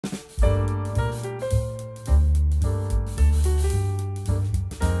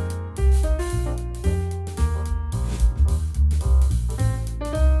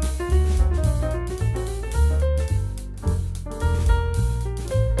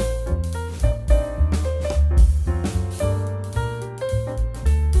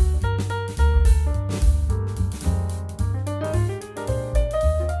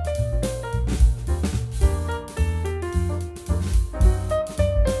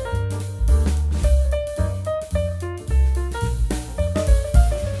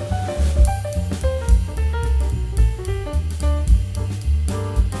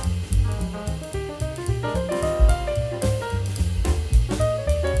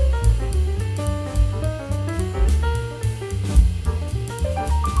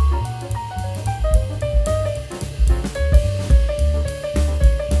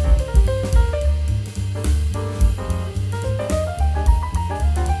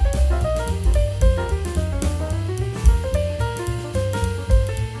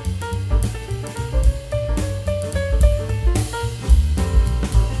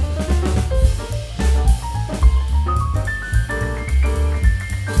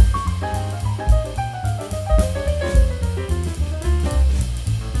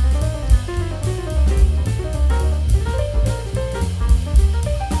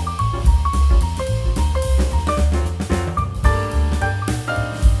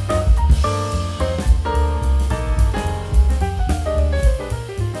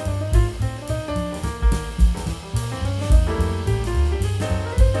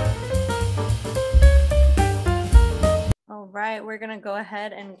going to go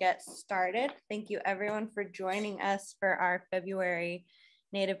ahead and get started. Thank you everyone for joining us for our February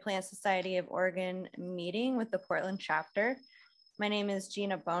Native Plant Society of Oregon meeting with the Portland chapter. My name is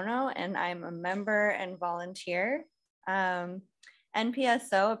Gina Bono and I'm a member and volunteer.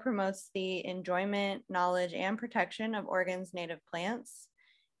 NPSO promotes the enjoyment, knowledge, and protection of Oregon's native plants.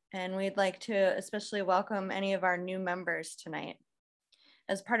 And we'd like to especially welcome any of our new members tonight.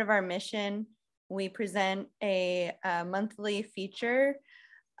 As part of our mission, we present a monthly feature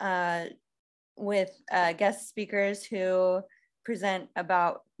with guest speakers who present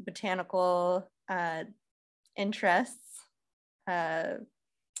about botanical interests.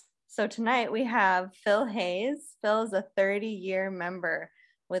 So tonight we have Phil Hayes. Phil is a 30-year member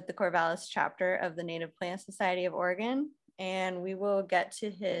with the Corvallis chapter of the Native Plant Society of Oregon, and we will get to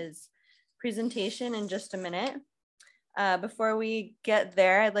his presentation in just a minute. Before we get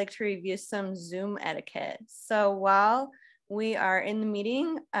there, I'd like to review some Zoom etiquette. So while we are in the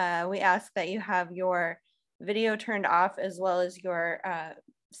meeting, we ask that you have your video turned off as well as your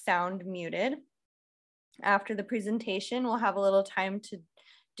sound muted. After the presentation, we'll have a little time to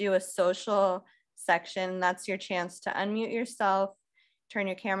do a social section. That's your chance to unmute yourself, turn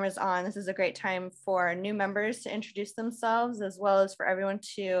your cameras on. This is a great time for new members to introduce themselves as well as for everyone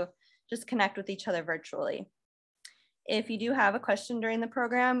to just connect with each other virtually. If you do have a question during the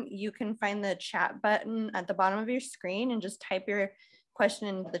program, you can find the chat button at the bottom of your screen and just type your question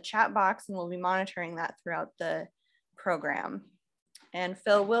into the chat box, and we'll be monitoring that throughout the program. And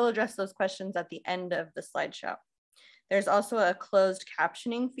Phil will address those questions at the end of the slideshow. There's also a closed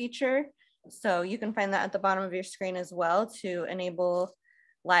captioning feature, so you can find that at the bottom of your screen as well to enable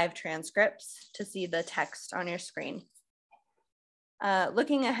live transcripts to see the text on your screen.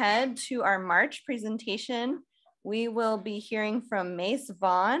 Looking ahead to our March presentation, we will be hearing from Mace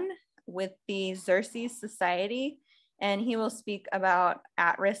Vaughn with the Xerces Society, and he will speak about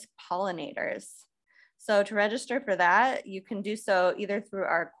at-risk pollinators. So to register for that, you can do so either through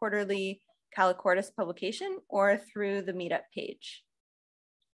our quarterly Calicortis publication or through the meetup page.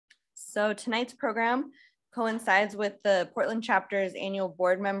 So tonight's program coincides with the Portland chapter's annual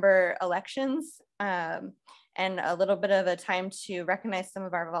board member elections and a little bit of a time to recognize some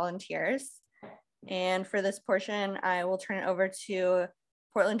of our volunteers. And for this portion, I will turn it over to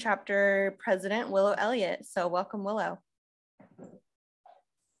Portland chapter president, Willow Elliott. So welcome, Willow.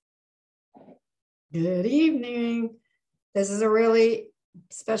 Good evening. This is a really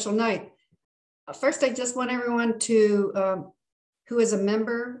special night. First, I just want everyone to, who is a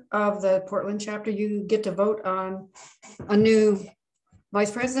member of the Portland chapter, you get to vote on a new vice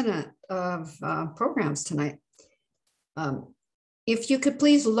president of programs tonight. If you could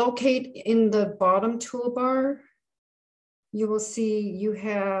please locate in the bottom toolbar, you will see you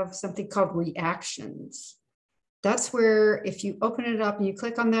have something called reactions. That's where if you open it up and you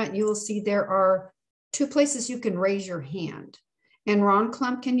click on that, you will see there are two places you can raise your hand. And Ron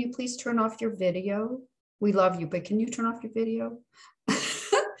Klump, can you please turn off your video? We love you, but can you turn off your video?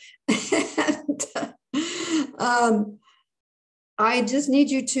 And, I just need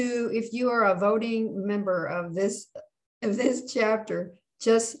you to, if you are a voting member of this chapter,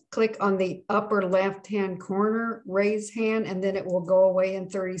 just click on the upper left-hand corner, raise hand, and then it will go away in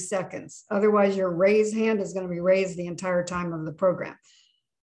 30 seconds. Otherwise, your raised hand is going to be raised the entire time of the program.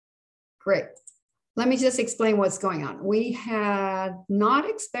 Great. Let me just explain what's going on. We had not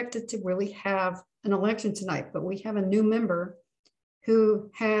expected to really have an election tonight, but we have a new member who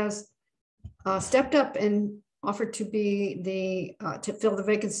has stepped up and offered to be to fill the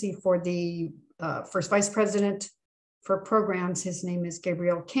vacancy for the first vice president for programs. His name is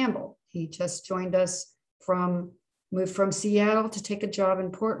Gabriel Campbell. He just joined us moved from Seattle to take a job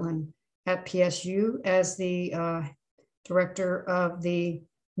in Portland at PSU as the director of the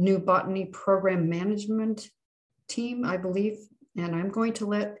new botany program management team, I believe. And I'm going to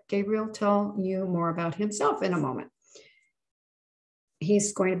let Gabriel tell you more about himself in a moment.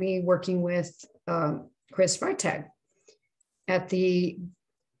 He's going to be working with Chris Freitag at the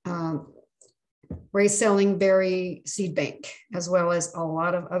Ray Selling Berry Seed Bank, as well as a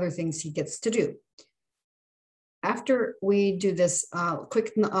lot of other things he gets to do. After we do this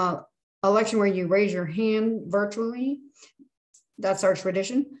quick election where you raise your hand virtually, that's our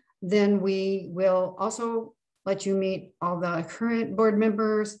tradition, then we will also let you meet all the current board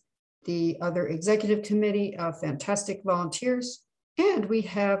members, the other executive committee of fantastic volunteers, and we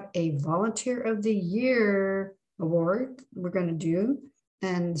have a Volunteer of the Year award we're going to do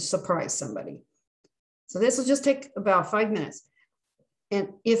and surprise somebody. So this will just take about 5 minutes. And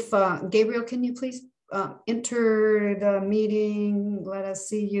if Gabriel, can you please enter the meeting? Let us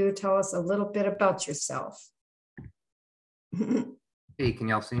see you. Tell us a little bit about yourself. Hey, can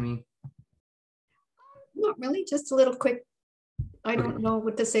y'all see me? Not really, just a little quick. I don't Okay. know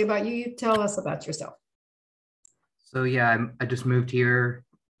what to say about you. You tell us about yourself. So yeah, I just moved here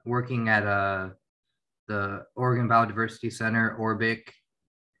working at the Oregon Biodiversity Center, Orbic,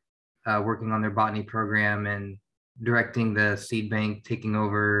 working on their botany program and directing the seed bank, taking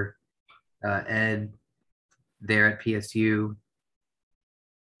over ed there at PSU,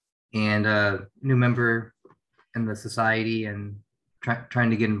 and a new member in the society and trying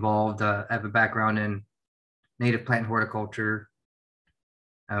to get involved. I have a background in native plant horticulture.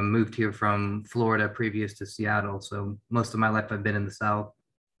 I moved here from Florida previous to Seattle, so most of my life I've been in the South.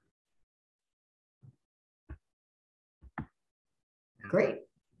 Great.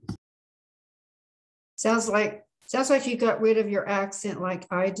 Sounds like you got rid of your accent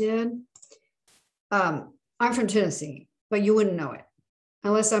like I did. I'm from Tennessee, but you wouldn't know it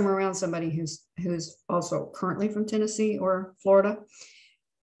unless I'm around somebody who's also currently from Tennessee or Florida.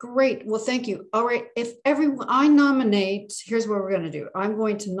 Great. Well, thank you. All right. If everyone, I nominate, here's what we're going to do. I'm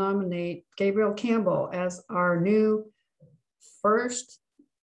going to nominate Gabriel Campbell as our new first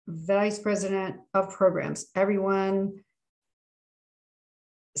vice president of programs. Everyone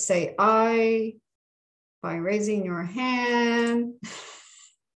say aye by raising your hand.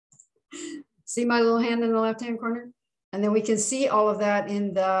 See my little hand in the left-hand corner? And then we can see all of that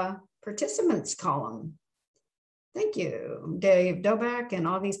in the participants column. Thank you, Dave Doback, and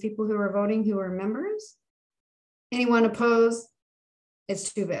all these people who are voting who are members. Anyone opposed?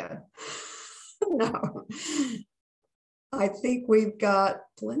 It's too bad. No. I think we've got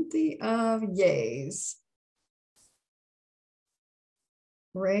plenty of yays.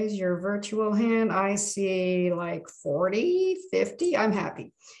 Raise your virtual hand. I see like 40, 50. I'm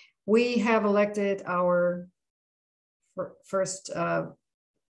happy. We have elected our first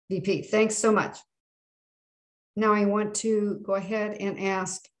VP. Thanks so much. Now I want to go ahead and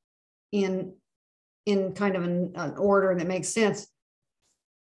ask in kind of an order that makes sense.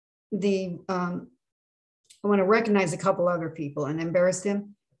 I want to recognize a couple other people and embarrass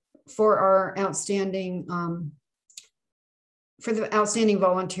them for our outstanding for the outstanding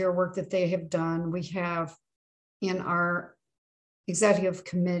volunteer work that they have done. We have in our executive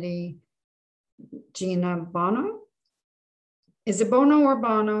committee, Gina Bono. Is it Bono or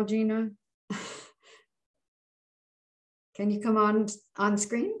Bono, Gina? Can you come on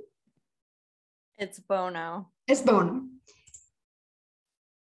screen? It's Bono. It's Bono.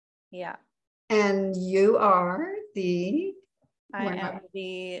 Yeah. And you are the... I am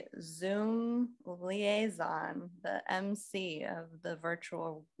the Zoom liaison, the MC of the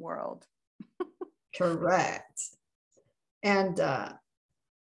virtual world. Correct. And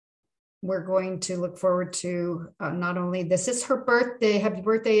we're going to look forward to not only, this is her birthday, happy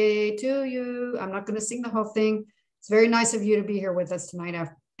birthday to you. I'm not going to sing the whole thing. It's very nice of you to be here with us tonight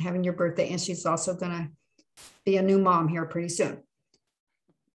after having your birthday. And she's also going to be a new mom here pretty soon.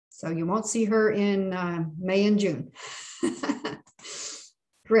 So you won't see her in May and June.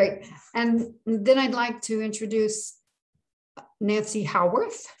 Great. And then I'd like to introduce Nancy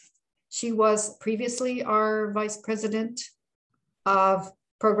Howarth. She was previously our vice president of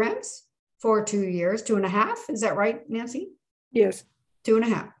programs for 2 years, 2.5. Is that right, Nancy? Yes.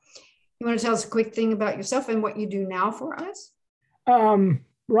 2.5. You want to tell us a quick thing about yourself and what you do now for us?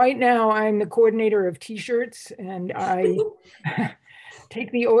 Right now, I'm the coordinator of t-shirts, and I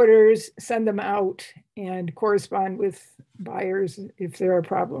take the orders, send them out, and correspond with buyers if there are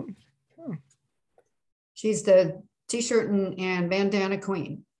problems. Oh. She's the t-shirt and bandana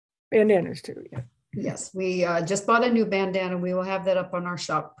queen. Bandanas too, yeah. Yes, we just bought a new bandana. We will have that up on our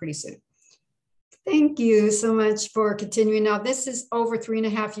shop pretty soon. Thank you so much for continuing. Now, this is over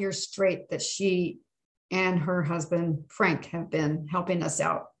 3.5 years straight that she and her husband, Frank, have been helping us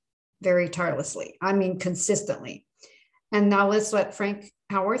out very tirelessly. I mean, consistently. And now let's let Frank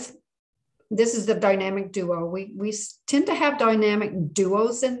Howarth. This is the dynamic duo. We tend to have dynamic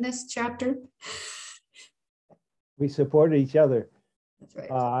duos in this chapter. We support each other. That's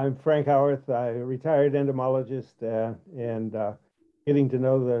right. I'm Frank Howarth, a retired entomologist and getting to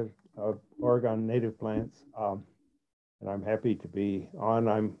know the Oregon native plants. And I'm happy to be on.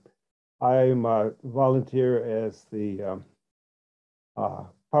 I'm a volunteer as the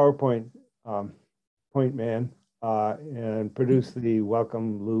PowerPoint point man and produce the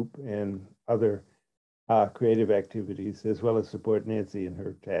welcome loop and other creative activities, as well as support Nancy in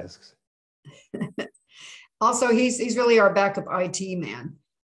her tasks. Also, he's really our backup IT man.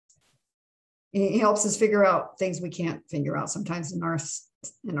 He helps us figure out things we can't figure out sometimes in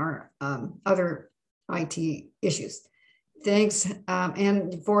our other IT issues. Thanks.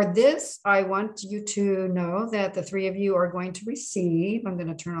 And for this, I want you to know that the three of you are going to receive, I'm going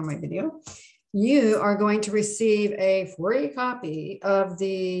to turn on my video. You are going to receive a free copy of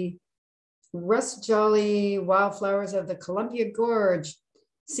the Russ Jolly Wildflowers of the Columbia Gorge.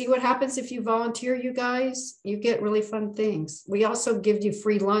 See what happens if you volunteer, you guys? You get really fun things. We also give you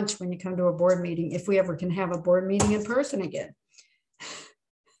free lunch when you come to a board meeting, if we ever can have a board meeting in person again.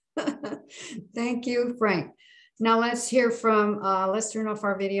 Thank you, Frank. Now let's hear from, let's turn off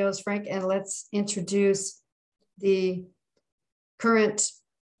our videos, Frank, and let's introduce the current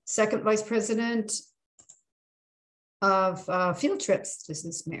second vice president of field trips. This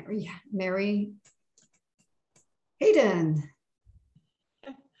is Mary Hayden.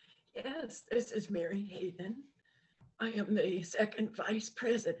 Yes, this is Mary Hayden. I am the second vice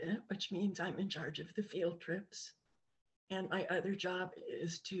president, which means I'm in charge of the field trips. And my other job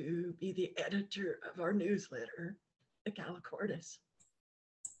is to be the editor of our newsletter, the Calicornis.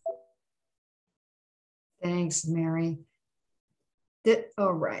 Thanks, Mary.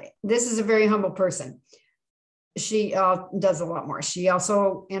 All right. This is a very humble person. She does a lot more. She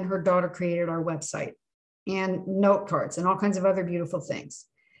also and her daughter created our website and note cards and all kinds of other beautiful things.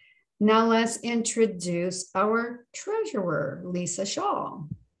 Now let's introduce our treasurer, Lisa Shaw.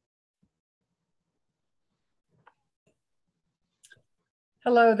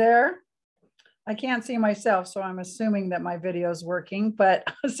 Hello there. I can't see myself, so I'm assuming that my video is working, but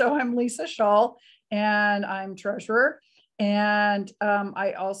so I'm Lisa Shaw and I'm treasurer. And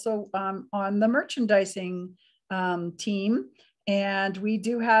I also on the merchandising team. And we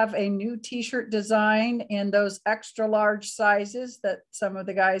do have a new t-shirt design in those extra large sizes that some of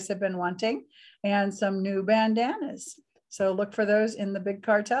the guys have been wanting, and some new bandanas. So look for those in the big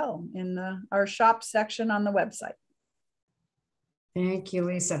cartel in our shop section on the website. Thank you,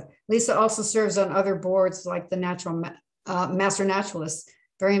 Lisa. Lisa also serves on other boards like the Master Naturalists,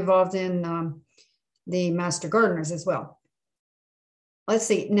 very involved in the Master Gardeners as well. Let's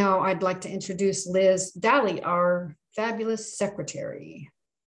see, now I'd like to introduce Liz Daly, our fabulous secretary.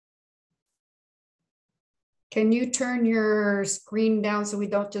 Can you turn your screen down so we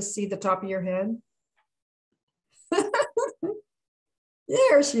don't just see the top of your head?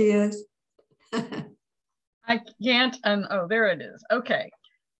 There she is. I can't, and oh, there it is. Okay.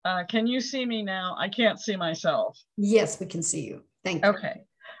 Can you see me now? I can't see myself. Yes, we can see you. Thank you. Okay.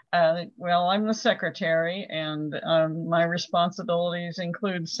 Well, I'm the secretary, and my responsibilities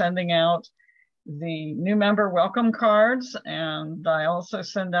include sending out the new member welcome cards, and I also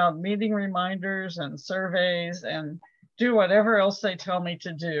send out meeting reminders and surveys and do whatever else they tell me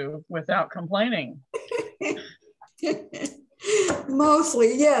to do without complaining.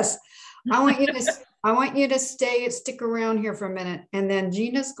 Mostly, yes. I want you to stick around here for a minute, and then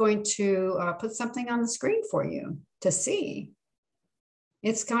Gina's going to put something on the screen for you to see.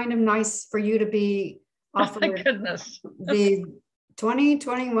 It's kind of nice for you to be offered Thank goodness. the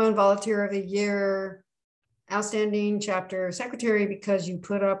 2021 Volunteer of the Year Outstanding Chapter Secretary because you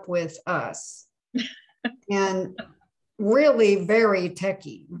put up with us. And really very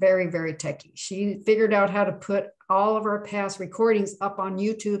techie, very, very techie. She figured out how to put all of our past recordings up on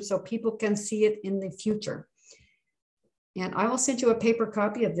YouTube so people can see it in the future. And I will send you a paper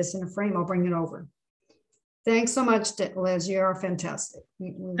copy of this in a frame. I'll bring it over. Thanks so much, Liz. You are fantastic.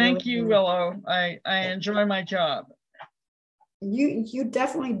 Thank you, Willow. I enjoy my job. You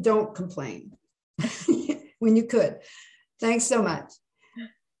definitely don't complain when you could. Thanks so much.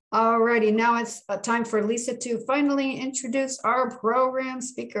 Alrighty, now it's time for Lisa to finally introduce our program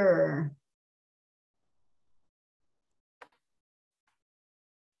speaker.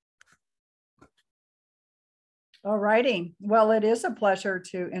 All righty. Well, it is a pleasure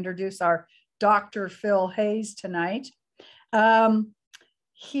to introduce our Dr. Phil Hayes tonight.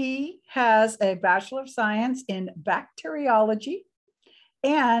 He has a Bachelor of Science in Bacteriology,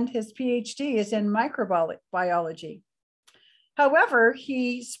 and his PhD is in microbiology. However,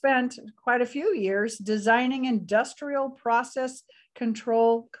 he spent quite a few years designing industrial process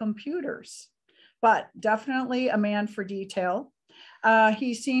control computers, but definitely a man for detail.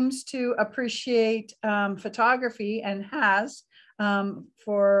 He seems to appreciate photography and has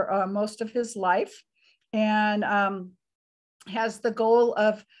for most of his life, and has the goal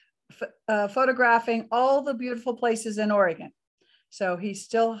of photographing all the beautiful places in Oregon. So he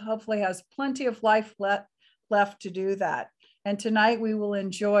still hopefully has plenty of life left to do that. And tonight we will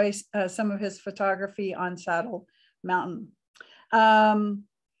enjoy some of his photography on Saddle Mountain.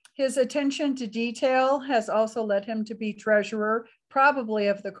 His attention to detail has also led him to be treasurer, probably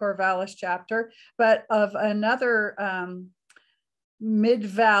of the Corvallis chapter, but of another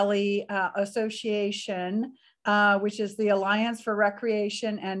Mid-Valley association which is the Alliance for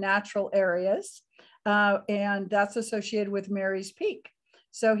Recreation and Natural Areas. And that's associated with Mary's Peak.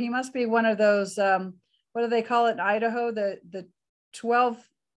 So he must be one of those, what do they call it in Idaho? The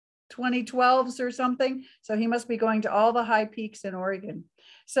 2012s or something. So he must be going to all the high peaks in Oregon.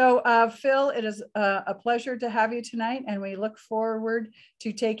 So Phil, it is a pleasure to have you tonight, and we look forward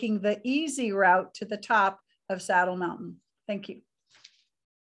to taking the easy route to the top of Saddle Mountain. Thank you.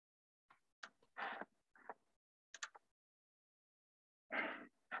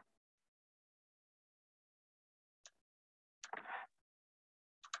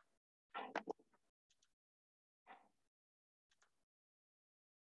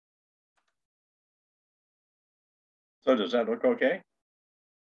 So does that look okay?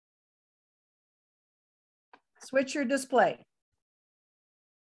 Switch your display.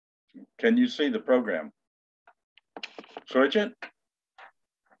 Can you see the program? Switch it?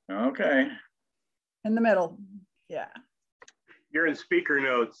 Okay. In the middle, yeah. You're in speaker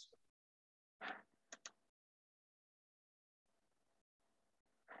notes.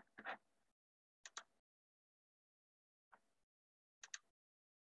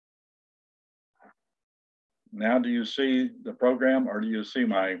 Now, do you see the program or do you see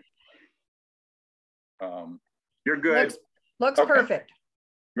my? You're good. Looks okay. Perfect.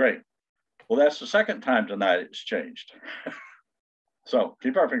 Great. Well, that's the second time tonight it's changed. So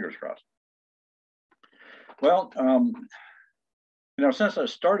keep our fingers crossed. Well, you know, since I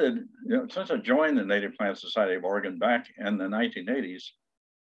started, since I joined the Native Plant Society of Oregon back in the 1980s,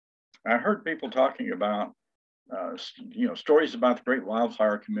 I heard people talking about, stories about the great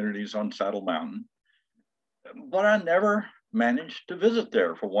wildflower communities on Saddle Mountain, but I never managed to visit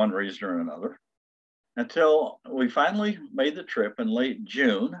there for one reason or another until we finally made the trip in late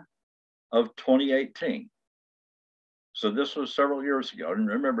June of 2018. So this was several years ago. And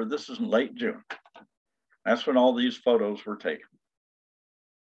remember, this is in late June. That's when all these photos were taken.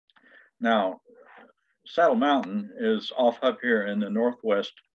 Now, Saddle Mountain is off up here in the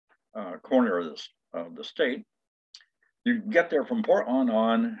northwest corner of the state. You can get there from Portland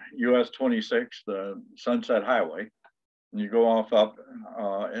on US 26, the Sunset Highway, and you go off up,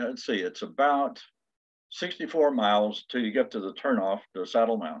 let's see, it's about 64 miles till you get to the turnoff to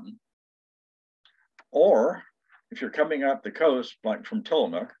Saddle Mountain. Or if you're coming up the coast, like from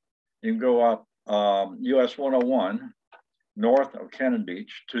Tillamook, you can go up US 101 north of Cannon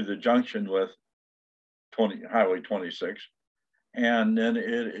Beach to the junction with Highway 26. And then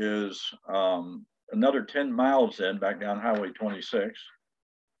it is another 10 miles in back down Highway 26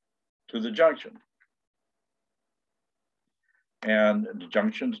 to the junction. And the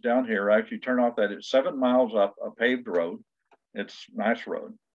junction's down here. After you turn off that, it's 7 miles up a paved road. It's a nice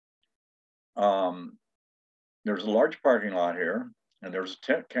road. There's a large parking lot here, and there's a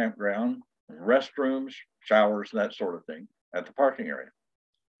tent campground, restrooms, showers, that sort of thing at the parking area.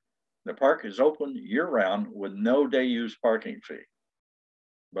 The park is open year-round with no day-use parking fee.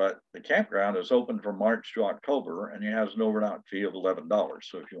 But the campground is open from March to October, and it has an overnight fee of $11.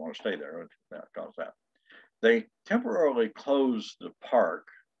 So if you want to stay there, that costs that. They temporarily closed the park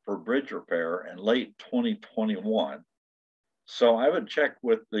for bridge repair in late 2021. So I would check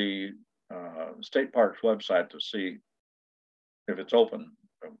with the State Parks website to see if it's open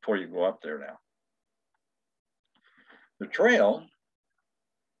before you go up there now. The trail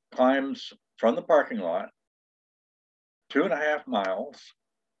climbs from the parking lot 2.5 miles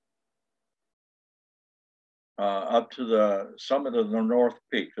up to the summit of the North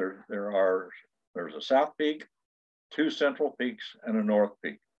Peak. There's a South Peak, 2 Central Peaks, and a North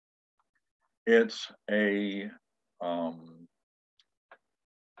Peak. It's a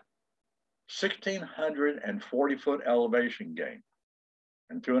 1,640-foot elevation gain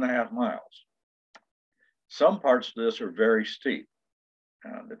in 2.5 miles. Some parts of this are very steep.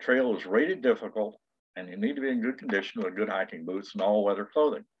 The trail is rated difficult, and you need to be in good condition with good hiking boots and all-weather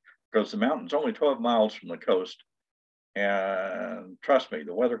clothing, because the mountain's only 12 miles from the coast, and trust me,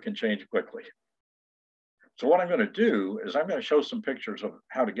 the weather can change quickly. So what I'm going to do is I'm going to show some pictures of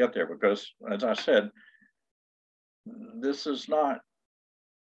how to get there, because as I said, this is not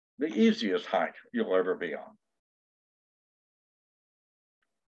the easiest hike you'll ever be on.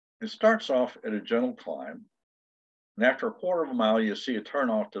 It starts off at a gentle climb, and after a 1/4 mile, you see a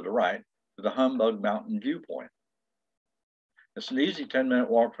turnoff to the right to the Humbug Mountain viewpoint. It's an easy 10-minute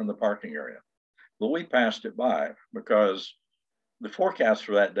walk from the parking area, but we passed it by because the forecast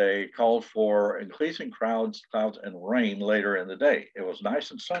for that day called for increasing clouds and rain later in the day. It was nice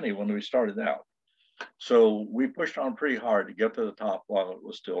and sunny when we started out. So we pushed on pretty hard to get to the top while it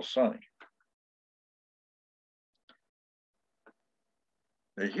was still sunny.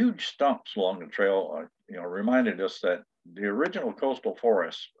 The huge stumps along the trail, reminded us that the original coastal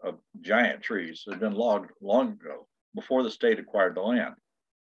forests of giant trees had been logged long ago, before the state acquired the land.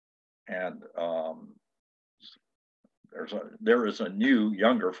 And there is a new,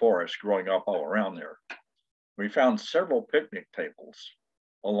 younger forest growing up all around there. We found several picnic tables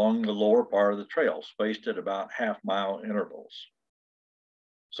along the lower part of the trail, spaced at about half-mile intervals.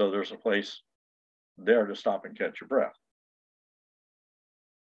 So there's a place there to stop and catch your breath.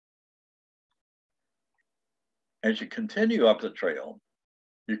 As you continue up the trail,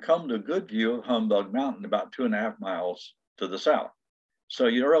 you come to a good view of Humbug Mountain about 2.5 miles to the south. So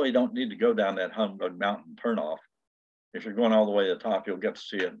you really don't need to go down that Humbug Mountain turnoff. If you're going all the way to the top, you'll get to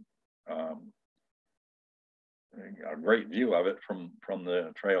see it, a great view of it from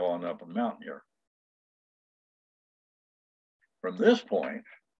the trail on up the mountain here. From this point,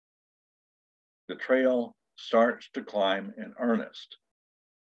 the trail starts to climb in earnest.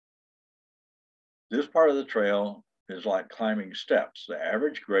 This part of the trail is like climbing steps. The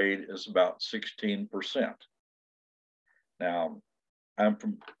average grade is about 16%. Now, I'm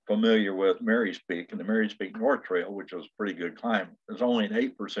familiar with Mary's Peak, and the Mary's Peak North Trail, which was a pretty good climb, is only an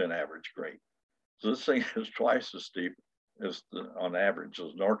 8% average grade. So this thing is twice as steep as on average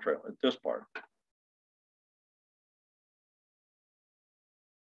as North Trail at this part.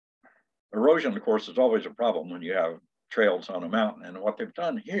 Erosion, of course, is always a problem when you have trails on a mountain. And what they've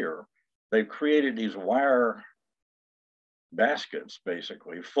done here, they've created these wire baskets,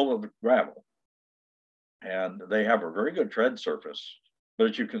 basically, full of gravel. And they have a very good tread surface.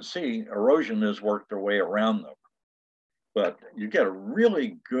 But as you can see, erosion has worked their way around them. But you get a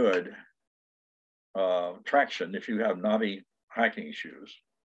really good traction if you have knobby hiking shoes.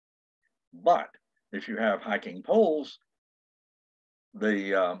 But if you have hiking poles,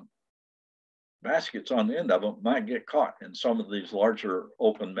 the baskets on the end of them might get caught in some of these larger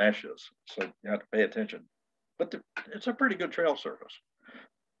open meshes. So you have to pay attention. But it's a pretty good trail surface.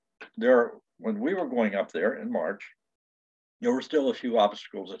 When we were going up there in March, there were still a few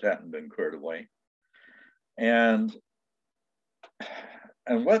obstacles that hadn't been cleared away. And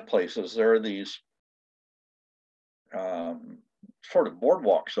wet places, there are these sort of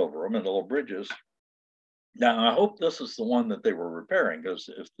boardwalks over them and little bridges. Now, I hope this is the one that they were repairing, because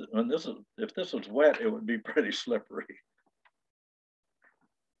if this was wet, it would be pretty slippery.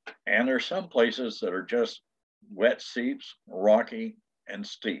 And there's some places that are just wet seeps, rocky, and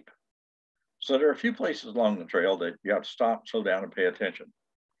steep. So there are a few places along the trail that you have to stop, slow down, and pay attention.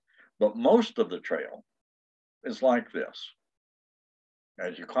 But most of the trail is like this.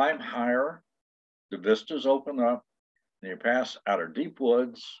 As you climb higher, the vistas open up, and you pass out of deep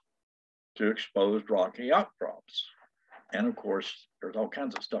woods to exposed rocky outcrops. And of course, there's all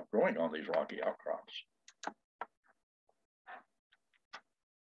kinds of stuff growing on these rocky outcrops.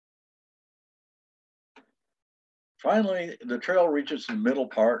 Finally, the trail reaches the middle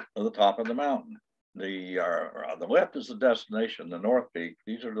part of the top of the mountain. On the left is the destination, the North Peak.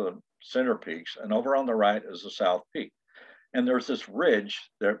 These are the center peaks. And over on the right is the South Peak. And there's this ridge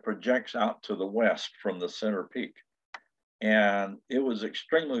that projects out to the west from the center peak. And it was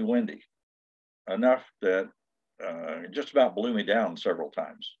extremely windy, enough that it just about blew me down several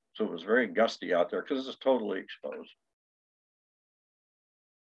times. So it was very gusty out there because it's totally exposed.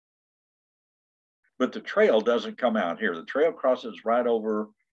 But the trail doesn't come out here. The trail crosses right over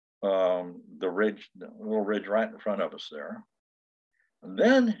the ridge, the little ridge right in front of us there. And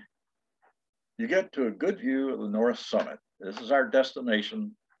then you get to a good view of the North Summit. This is our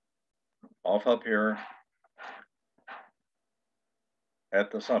destination off up here at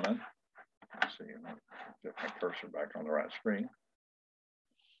the summit. Let's see, get my cursor back on the right screen.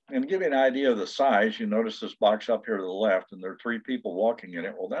 And to give you an idea of the size, you notice this box up here to the left, and there are 3 people walking in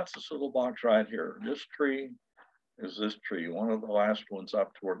it. Well, that's this little box right here. This tree is this tree, one of the last ones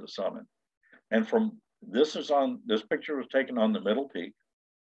up toward the summit. And this picture was taken on the middle peak,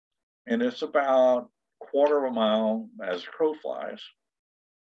 and it's about 1/4 mile as crow flies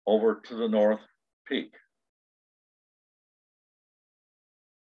over to the North Peak.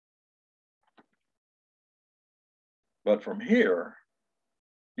 But from here,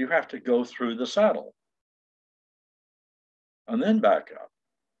 you have to go through the saddle and then back up.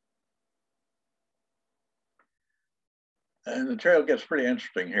 And the trail gets pretty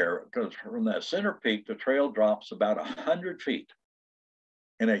interesting here, because from that center peak, the trail drops about 100 feet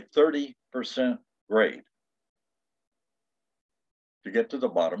in a 30% grade to get to the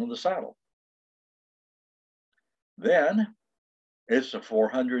bottom of the saddle. Then it's a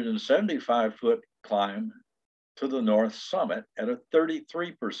 475-foot climb to the North Summit at a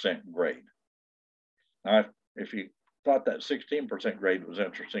 33% grade. Now, if you thought that 16% grade was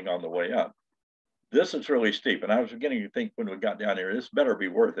interesting on the way up. This is really steep, and I was beginning to think when we got down here, this better be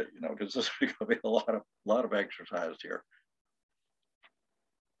worth it, you know, because this is going to be a lot of exercise here.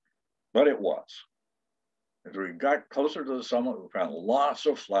 But it was. As we got closer to the summit, we found lots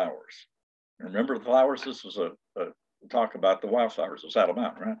of flowers. Remember the flowers? This was a talk about the wildflowers of Saddle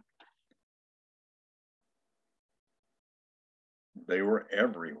Mountain, right? They were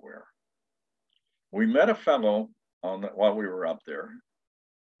everywhere. We met a fellow while we were up there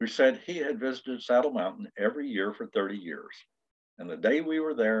who said he had visited Saddle Mountain every year for 30 years. And the day we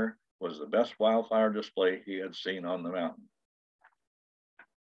were there was the best wildflower display he had seen on the mountain.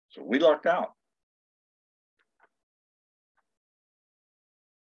 So we lucked out.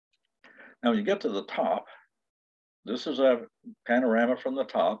 Now, when you get to the top, this is a panorama from the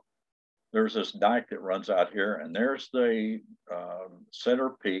top. There's this dike that runs out here, and there's the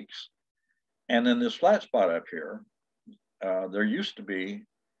center peaks. And then this flat spot up here, there used to be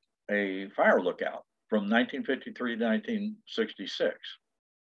a fire lookout from 1953 to 1966.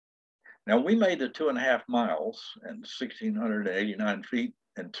 Now, we made the 2.5 miles and 1,689 feet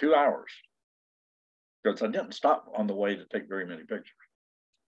in 2 hours, because I didn't stop on the way to take very many pictures.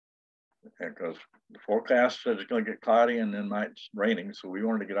 Because the forecast said it's going to get cloudy and then night's raining, so we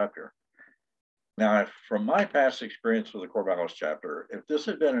wanted to get up here. Now, from my past experience with the Corvallis chapter, if this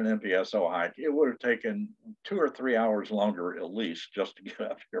had been an NPSO hike, it would have taken 2 or 3 hours longer at least just to get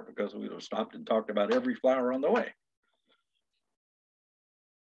up here, because we would have stopped and talked about every flower on the way.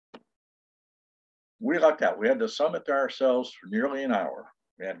 We lucked out. We had the summit to ourselves for nearly an hour.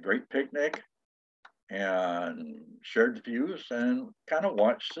 We had a great picnic and shared the views and kind of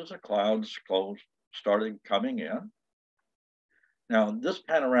watched as the clouds started coming in. Now, this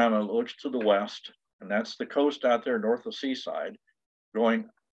panorama looks to the west, and that's the coast out there north of Seaside, going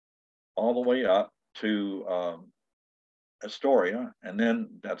all the way up to Astoria, and then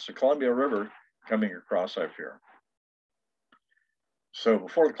that's the Columbia River coming across up here. So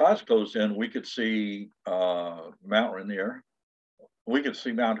before the clouds closed in, we could see Mount Rainier. We could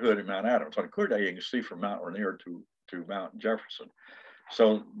see Mount Hood and Mount Adams. On a clear day, you can see from Mount Rainier to Mount Jefferson.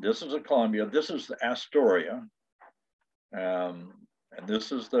 So this is the Columbia. This is the Astoria. And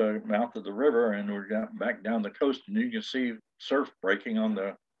this is the mouth of the river, and we're back down the coast, and you can see surf breaking on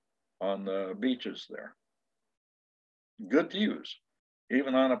the beaches there. Good views,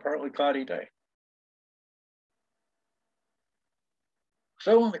 even on a partly cloudy day.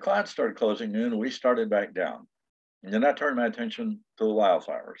 So when the clouds started closing in, we started back down. And then I turned my attention to the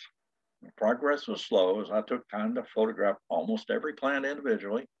wildflowers. The progress was slow as I took time to photograph almost every plant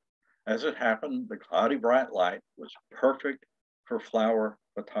individually. As it happened, the cloudy bright light was perfect for flower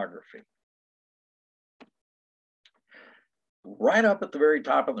photography. Right up at the very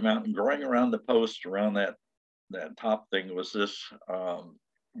top of the mountain, growing around the post around that top thing, was this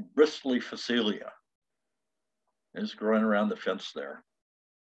bristly Phacelia. It's growing around the fence there.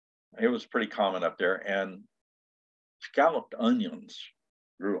 It was pretty common up there, and scalloped onions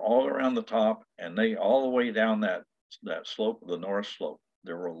grew all around the top, and they all the way down that slope of the north slope.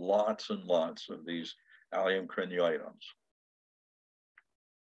 There were lots and lots of these Allium crenulations.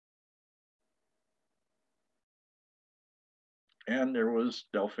 And there was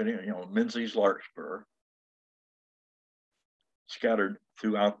Delphinium, Menzies larkspur scattered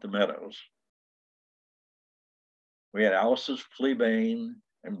throughout the meadows. We had Alice's fleabane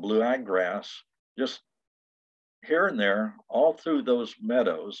and blue-eyed grass just here and there, all through those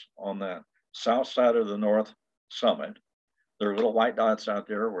meadows on the south side of the north summit. There were little white dots out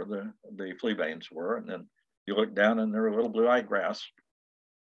there where the fleabanes were, and then you look down and there were little blue-eyed grass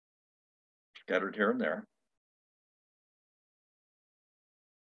scattered here and there.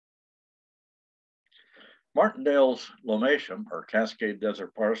 Martindale's lomatium, or Cascade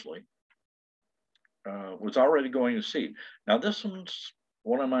Desert Parsley, was already going to seed. Now this one's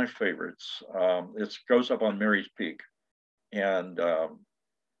one of my favorites. It goes up on Mary's Peak. And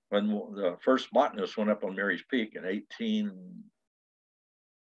when the first botanist went up on Mary's Peak in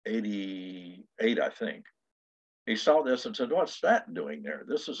 1888, I think, he saw this and said, "What's that doing there?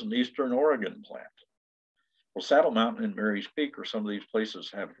 This is an Eastern Oregon plant." Well, Saddle Mountain and Mary's Peak, or some of these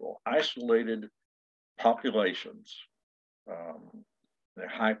places, have isolated populations, the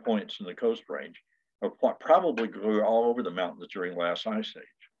high points in the Coast Range, of what probably grew all over the mountains during last ice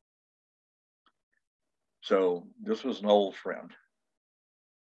age. So this was an old friend.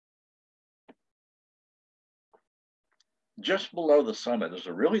 Just below the summit is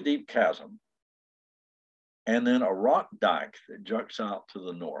a really deep chasm, and then a rock dike that juts out to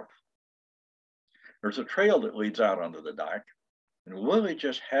the north. There's a trail that leads out onto the dike, and Willie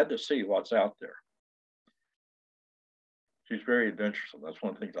just had to see what's out there. She's very adventuresome. That's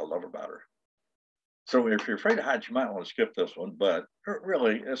one of the things I love about her. So if you're afraid of heights, you might want to skip this one, but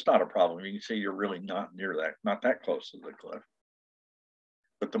really, it's not a problem. You can see you're really not near that, not that close to the cliff.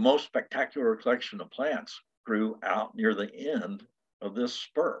 But the most spectacular collection of plants grew out near the end of this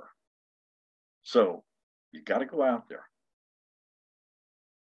spur. So you got to go out there.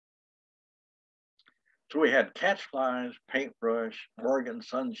 So we had catch flies, paintbrush, Oregon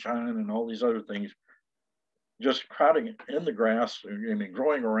sunshine, and all these other things just crowding in the grass, I mean,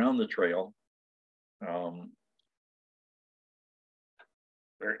 growing around the trail.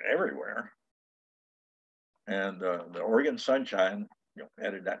 They're everywhere. And the Oregon sunshine,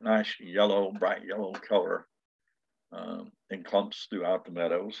 added that nice yellow, bright yellow color in clumps throughout the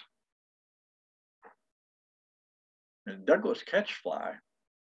meadows. And Douglas catchfly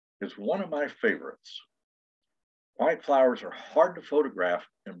is one of my favorites. White flowers are hard to photograph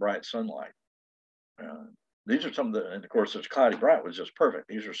in bright sunlight. These are some of the, and of course, this cloudy bright was just perfect.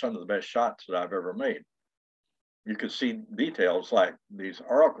 These are some of the best shots that I've ever made. You could see details like these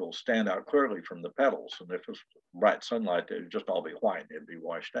auricles stand out clearly from the petals. And if it was bright sunlight, they'd just all be white, it'd be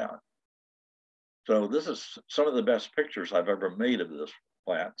washed out. So this is some of the best pictures I've ever made of this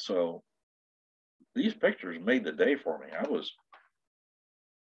plant. So these pictures made the day for me. I was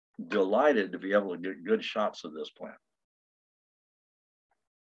delighted to be able to get good shots of this plant.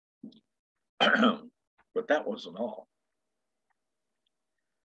 But that wasn't all.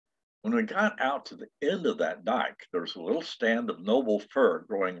 When we got out to the end of that dike, there was a little stand of noble fir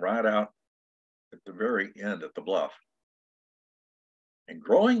growing right out at the very end at the bluff. And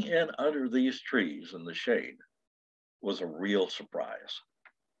growing in under these trees in the shade was a real surprise.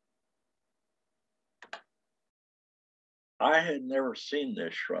 I had never seen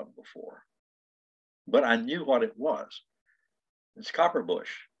this shrub before, but I knew what it was. It's copperbush.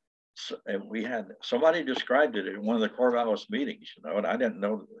 So, and we had somebody described it in one of the Corvallis meetings, and I didn't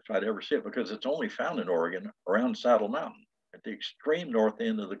know if I'd ever see it because it's only found in Oregon around Saddle Mountain at the extreme north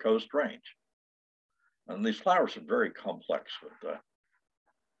end of the Coast Range. And these flowers are very complex with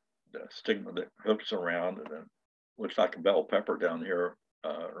the stigma that hooks around, and then looks like a bell pepper down here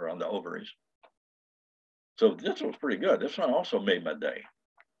around the ovaries. So this was pretty good. This one also made my day.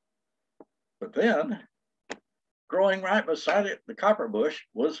 But then, growing right beside it, the copperbush,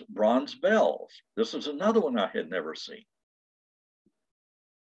 was bronze bells. This is another one I had never seen.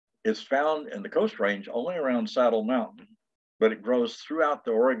 It's found in the Coast Range only around Saddle Mountain, but it grows throughout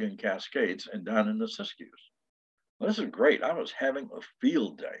the Oregon Cascades and down in the Siskiyous. Well, this is great. I was having a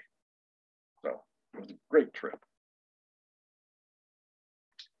field day. So it was a great trip.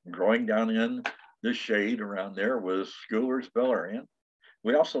 Growing down in the shade around there was Schuyler's valerian.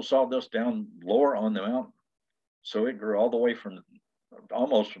 We also saw this down lower on the mountain. So it grew all the way from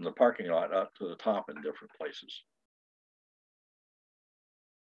almost from the parking lot up to the top in different places.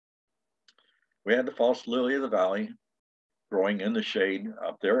 We had the false lily of the valley growing in the shade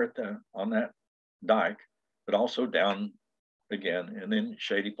up there at on that dike, but also down again and in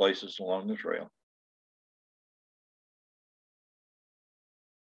shady places along the trail.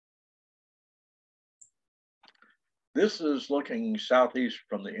 This is looking southeast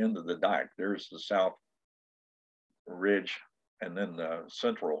from the end of the dike. There's the south ridge and then the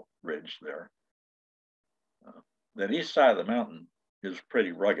central ridge there. The east side of the mountain is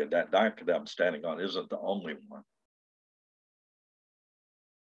pretty rugged. That dike that I'm standing on isn't the only one.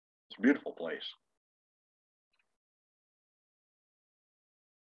 It's a beautiful place.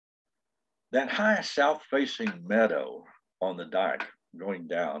 That high south-facing meadow on the dike going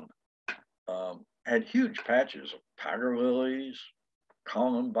down had huge patches of tiger lilies,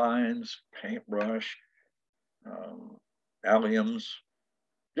 columbines, paintbrush, alliums,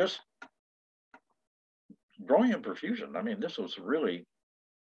 just growing in profusion. I mean, this was a really,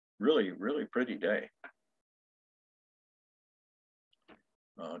 really, really pretty day.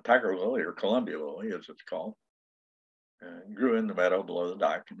 Tiger lily, or Columbia lily as it's called, grew in the meadow below the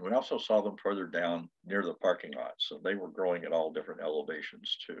dike. And we also saw them further down near the parking lot. So they were growing at all different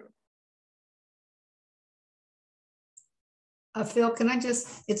elevations too. Phil, can I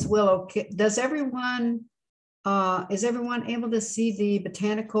just, it's Willow, does everyone, is everyone able to see the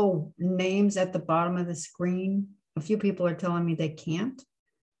botanical names at the bottom of the screen? A few people are telling me they can't.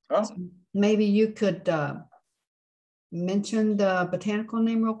 Oh. So maybe you could mention the botanical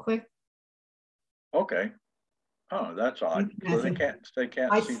name real quick. Okay. Oh, that's odd. So they can't see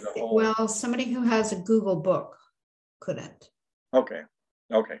the whole. Well, somebody who has a Google book couldn't. Okay.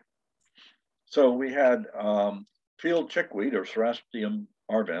 Okay. So we had field chickweed, or Cerastium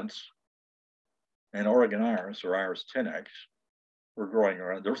arvens, and Oregon iris, or Iris 10X, were growing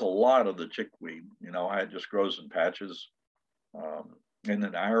around. There's a lot of the chickweed. You know, it just grows in patches And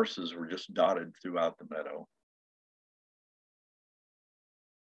then irises were just dotted throughout the meadow.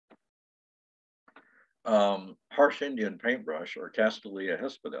 Harsh Indian paintbrush, or Castanea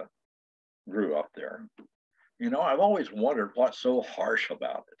hispida, grew up there. You know, I've always wondered what's so harsh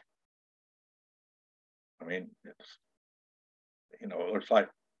about it. I mean, it's, you know, it looks like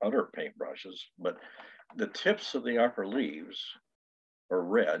other paintbrushes, but the tips of the upper leaves are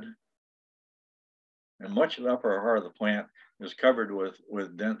red, and much of the upper heart of the plant is covered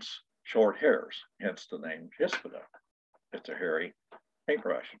with dense short hairs, hence the name hispida. It's a hairy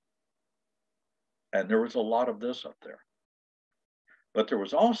paintbrush. And there was a lot of this up there. But there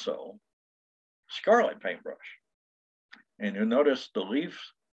was also scarlet paintbrush. And you notice the leaves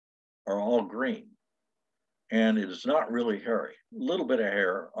are all green. And it is not really hairy. A little bit of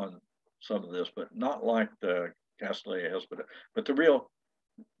hair on some of this, but not like the Castanea hispida. But the real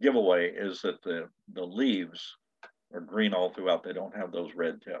giveaway is that the leaves are green all throughout. They don't have those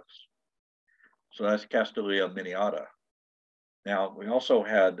red tips. So that's Castanea miniata. Now, we also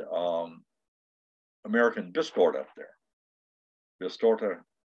had American bistort up there.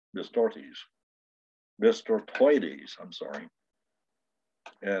 Bistortoides, I'm sorry.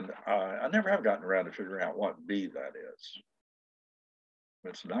 And I never have gotten around to figuring out what bee that is.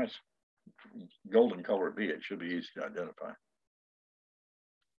 It's a nice golden colored bee. It should be easy to identify.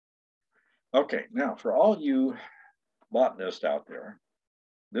 Okay, now for all you botanists out there,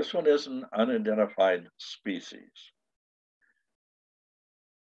 this one is an unidentified species.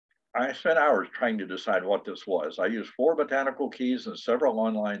 I spent hours trying to decide what this was. I used 4 botanical keys and several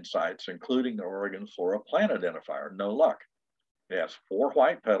online sites, including the Oregon Flora Plant Identifier. No luck. It has 4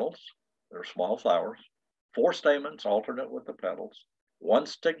 white petals. They're small flowers. 4 stamens alternate with the petals. 1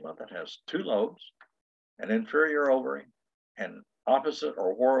 stigma that has 2 lobes, an inferior ovary, and opposite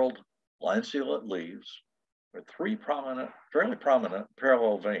or whorled lanceolate leaves with 3 fairly prominent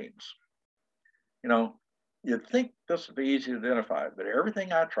parallel veins. You know, you'd think this would be easy to identify, but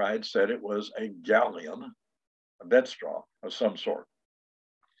everything I tried said it was a gallium, a bedstraw of some sort.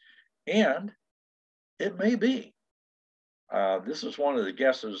 And it may be. This is one of the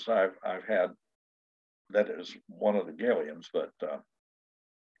guesses I've had that is one of the galliums, but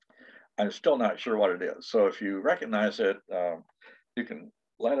I'm still not sure what it is. So if you recognize it, you can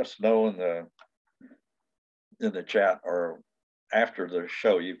let us know in the chat, or after the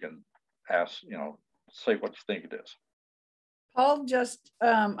show, you can ask, you know, say what you think it is. Paul just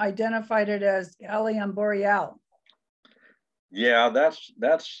identified it as Allium boreal. Yeah, that's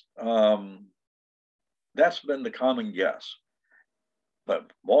been the common guess.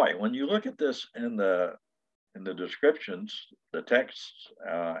 But boy, when you look at this in the descriptions, the texts,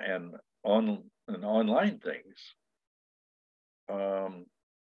 and online things,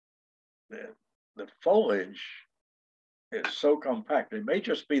 the foliage is so compact. It may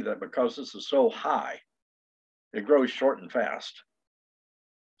just be that because this is so high, it grows short and fast.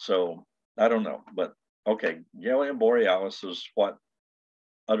 So I don't know, but okay, Gallium borealis is what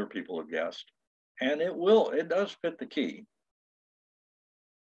other people have guessed. And it does fit the key.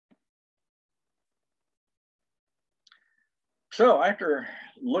 So after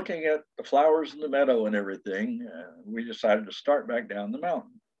looking at the flowers in the meadow and everything, we decided to start back down the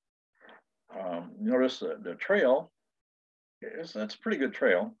mountain. Notice the trail, that's a pretty good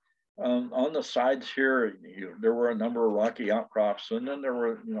trail. On the sides here, there were a number of rocky outcrops, and then there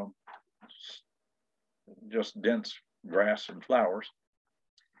were, you know, just dense grass and flowers,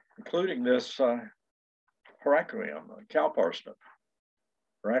 including this Heracleum, cow parsnip,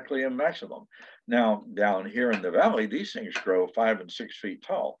 Heracleum maximum. Now, down here in the valley, these things grow 5 and 6 feet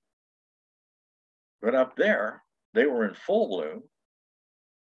tall. But up there, they were in full bloom,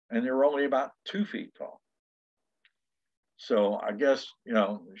 and they were only about 2 feet tall. So I guess, you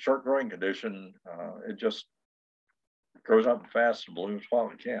know, short growing condition, it just grows up fast and blooms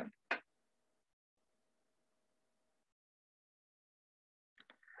while it can.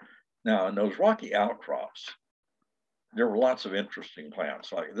 Now, in those rocky outcrops, there were lots of interesting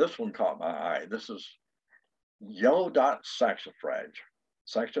plants. Like this one caught my eye. This is yellow dot saxifrage,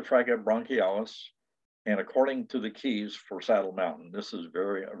 Saxifraga bronchialis. And according to the keys for Saddle Mountain, this is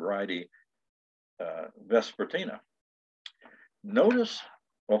variety Vespertina. Notice,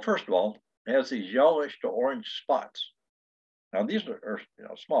 well, first of all, it has these yellowish to orange spots. Now these are you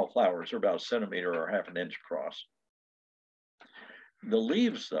know, small flowers. They're about a centimeter or half an inch across. The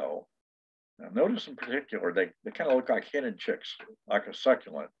leaves, though, now notice in particular, they kind of look like hen and chicks, like a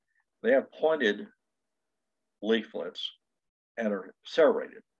succulent. They have pointed leaflets and are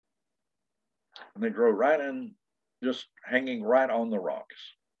serrated. And they grow right in, just hanging right on the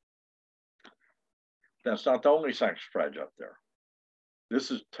rocks. That's not the only saxifrage up there. This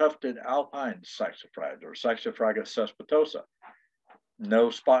is tufted alpine saxifrage, or Saxifraga cespitosa. No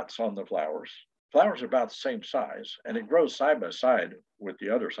spots on the flowers. Flowers are about the same size, and it grows side by side with the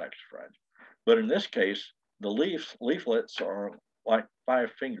other saxifrage. But in this case, the leaflets are like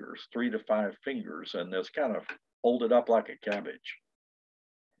 5 fingers, 3 to 5 fingers, and it's kind of folded up like a cabbage.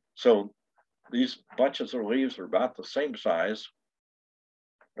 So these bunches of leaves are about the same size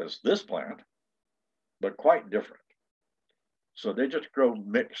as this plant, but quite different. So they just grow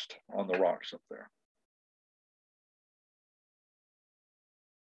mixed on the rocks up there.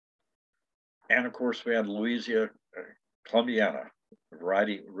 And of course, we had Louisia columbiana,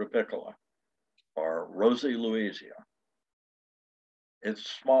 variety Rupicola, or Rosy Louisia.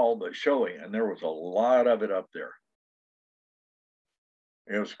 It's small but showy, and there was a lot of it up there.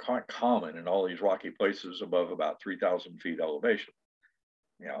 It was quite common in all these rocky places above about 3,000 feet elevation.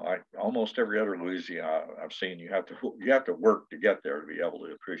 You know, almost every other Louisia I've seen, you have to work to get there to be able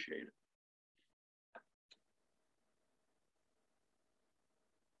to appreciate it.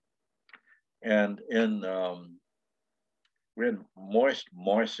 And in we had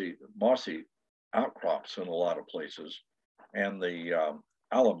mossy outcrops in a lot of places, and the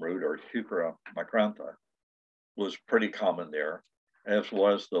alum root, or Heuchera micrantha, was pretty common there, as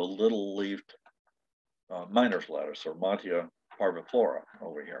was the little-leafed miner's lettuce, or Montia parviflora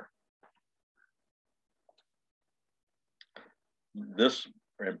over here.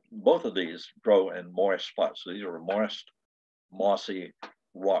 Both of these grow in moist spots. So these are moist, mossy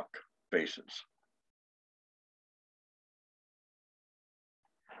rock faces.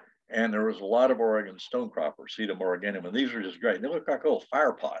 And there was a lot of Oregon stonecropper, Sedum oreganum, and these are just great. They look like little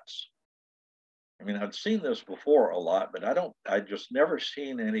fire pots. I mean, I've seen this before a lot, but I just never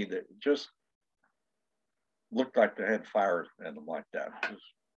seen any that just looked like they had fire in them like that.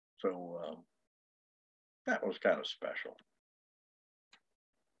 So that was kind of special.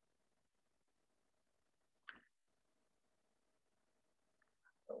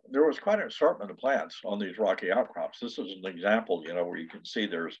 There was quite an assortment of plants on these rocky outcrops. This is an example, you know, where you can see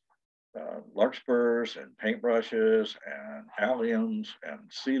there's larkspurs and paintbrushes and alliums and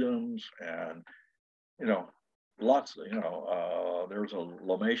sedums and, you know, lots of, you know, there's a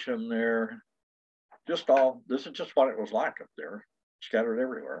lomatium there. This is just what it was like up there, scattered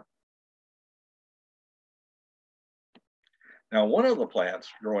everywhere. Now, one of the plants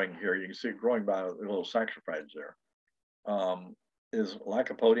growing here, you can see it growing by the little saxifrage there, is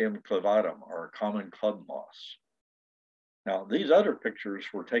Lycopodium clavatum, or common club moss. Now, these other pictures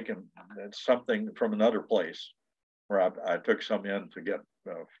were taken, it's something from another place where I took some in to get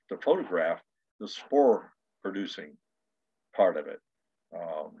to photograph the spore producing part of it.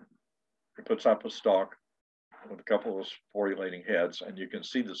 It puts up a stalk with a couple of sporulating heads, and you can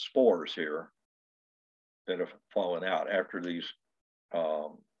see the spores here that have fallen out after these,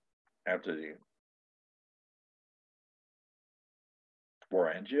 after the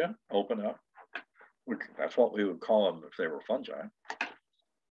sporangia open up. That's what we would call them if they were fungi.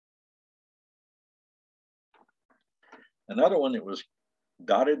 Another one that was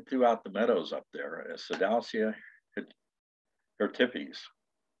dotted throughout the meadows up there is Sidalcia hirtipes,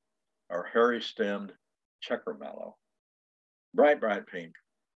 or hairy-stemmed checker mallow. Bright, bright pink.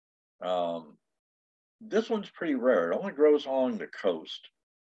 This one's pretty rare. It only grows along the coast,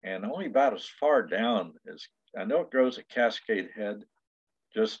 and only about as far down as, I know it grows at Cascade Head,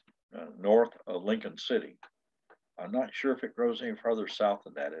 just north of Lincoln City. I'm not sure if it grows any further south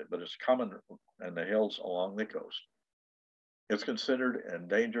than that, but it's common in the hills along the coast. It's considered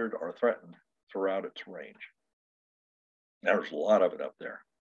endangered or threatened throughout its range. There's a lot of it up there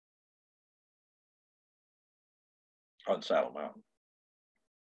on Saddle Mountain.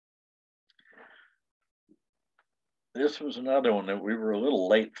 This was another one that we were a little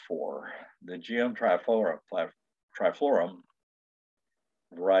late for. The GM triflorum,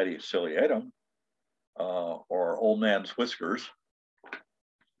 variety ciliatum, or old man's whiskers,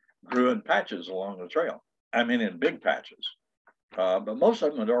 grew in patches along the trail. I mean, in big patches, but most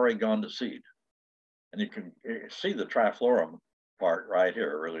of them had already gone to seed. And you can see the triflorum part right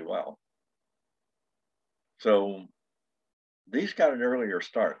here really well. So these got an earlier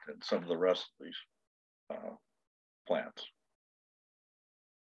start than some of the rest of these plants.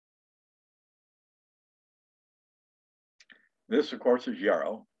 This, of course, is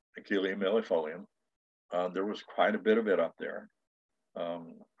yarrow, Achillea millefolium. There was quite a bit of it up there.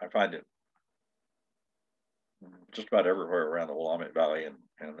 I find it just about everywhere around the Willamette Valley and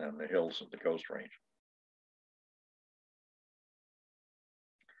then the hills of the Coast Range.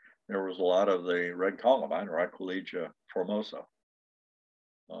 There was a lot of the red columbine, or Aquilegia formosa.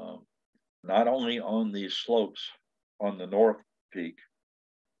 not only on these slopes on the north peak,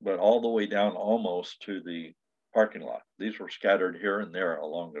 but all the way down almost to the parking lot. These were scattered here and there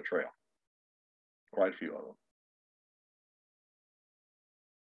along the trail, quite a few of them.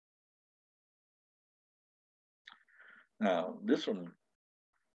 Now, this one,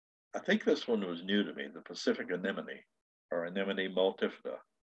 I think this one was new to me, the Pacific anemone, or Anemone multifida.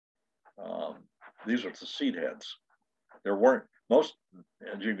 These are the seed heads. There weren't, most,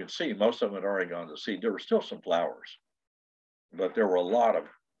 as you can see, most of them had already gone to seed. There were still some flowers, but there were a lot of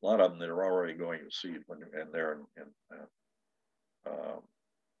them that are already going to seed and they're in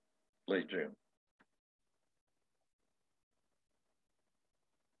late June.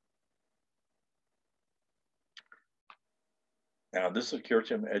 Now, this is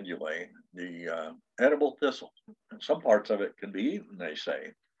Curtium edule, the edible thistle. And some parts of it can be eaten, they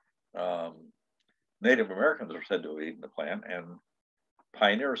say. Native Americans are said to have eaten the plant, and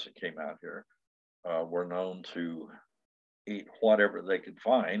pioneers that came out here were known to eat whatever they could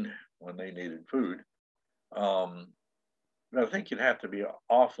find when they needed food. I think you'd have to be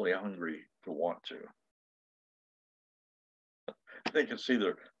awfully hungry to want to. I think it's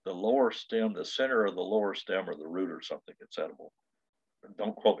either the lower stem, the center of the lower stem, or the root or something that's edible.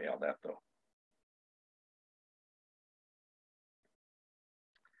 Don't quote me on that, though.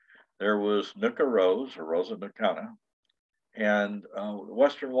 There was Nuka rose, or Rosa nucana, and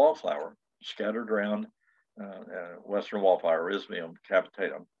western wallflower scattered around. Western wallflower, Ismium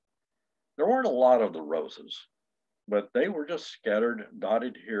capitatum. There weren't a lot of the roses, but they were just scattered,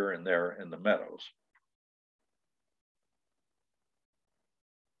 dotted here and there in the meadows.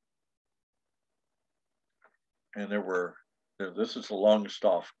 And there were, this is a long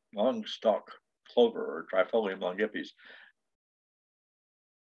stalk clover, or Trifolium longipes.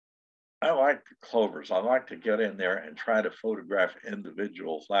 I like the clovers. I like to get in there and try to photograph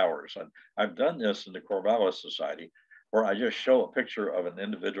individual flowers. And I've done this in the Corvallis Society, where I just show a picture of an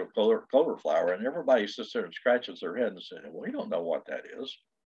individual clover flower, and everybody sits there and scratches their head and says, well, we don't know what that is.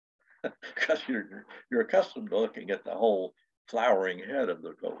 Because you're accustomed to looking at the whole flowering head of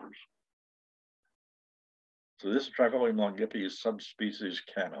the clovers. So this is Trifolium longipes subspecies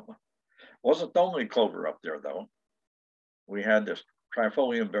canum. Wasn't the only clover up there, though. We had this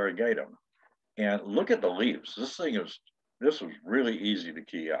Trifolium variegatum, and look at the leaves. This was really easy to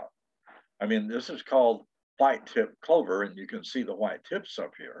key out. I mean, this is called white tip clover, and you can see the white tips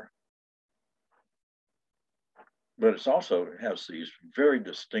up here. But it has these very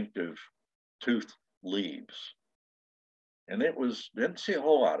distinctive toothed leaves. And didn't see a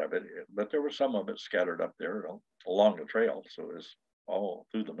whole lot of it, but there was some of it scattered up there along the trail, so it was all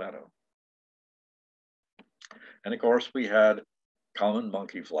through the meadow. And of course, we had common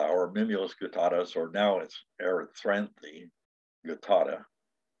monkey flower, Mimulus guttatus, or now it's Erythranthe guttata.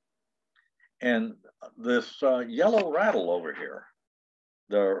 And this yellow rattle over here,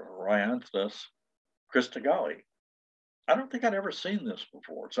 the Rhyanthus christogalli. I don't think I'd ever seen this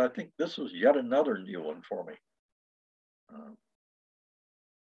before, so I think this was yet another new one for me.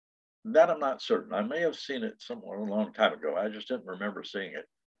 That I'm not certain. I may have seen it somewhere a long time ago. I just didn't remember seeing it.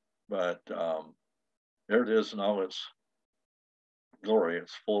 But there it is in all its glory.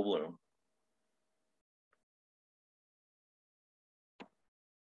 It's full bloom.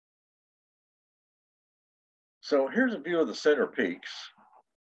 So here's a view of the center peaks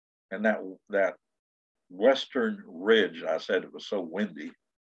and that western ridge. I said it was so windy,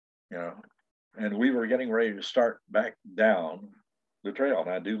 and we were getting ready to start back down the trail. And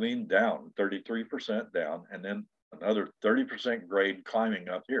I do mean down, 33% down, and then another 30% grade climbing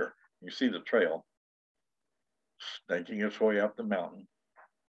up here. You see the trail snaking its way up the mountain.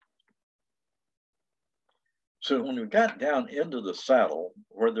 So when we got down into the saddle,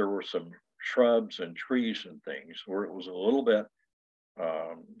 where there were some shrubs and trees and things, where it was a little bit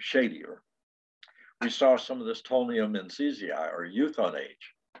shadier, we saw some of this Tolmium incesii, or youth on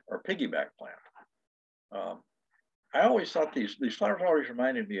age, or piggyback plant. I always thought these flowers always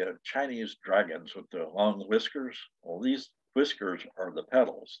reminded me of Chinese dragons with the long whiskers. Well, these whiskers are the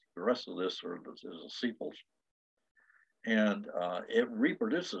petals. The rest of this is the sepals. And it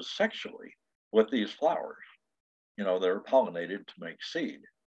reproduces sexually with these flowers. They're pollinated to make seed.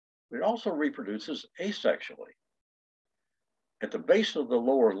 It also reproduces asexually. At the base of the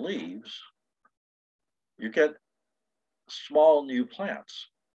lower leaves, you get small new plants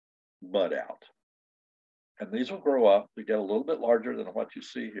bud out. And these will grow up to get a little bit larger than what you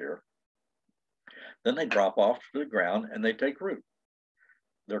see here. Then they drop off to the ground and they take root.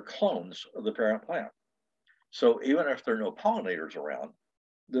 They're clones of the parent plant. So even if there are no pollinators around,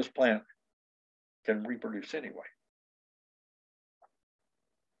 this plant can reproduce anyway.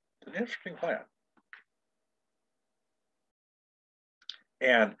 an interesting plant.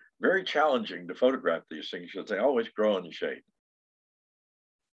 And very challenging to photograph these things because they always grow in the shade.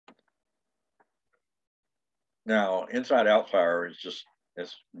 Now, inside out flower is just,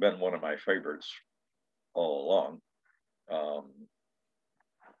 it's been one of my favorites all along.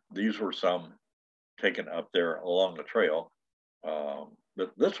 These were some taken up there along the trail.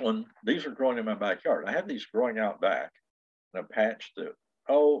 But this one, these are growing in my backyard. I have these growing out back in a patch that,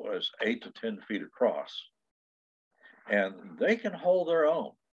 is 8 to 10 feet across. And they can hold their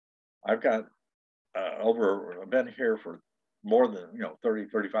own. I've got I've been here for more than 30,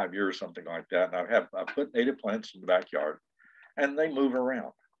 35 years, something like that. And I put native plants in the backyard and they move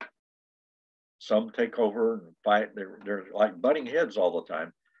around. Some take over and fight. They're like butting heads all the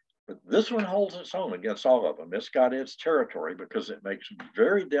time. But this one holds its own against all of them. It's got its territory because it makes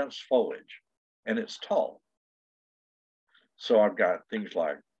very dense foliage and it's tall. So I've got things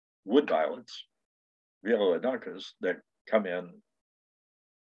like wood violets, viola that come in,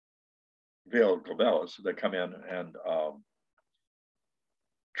 viola glabellus that come in and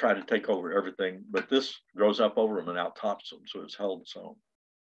try to take over everything. But this grows up over them and out tops them, so it's held its own.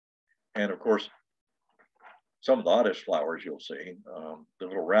 And of course, some of the oddest flowers you'll see, the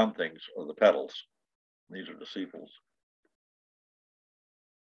little round things are the petals. These are the sepals.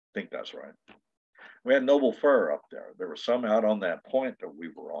 I think that's right. We had noble fir up there. There were some out on that point that we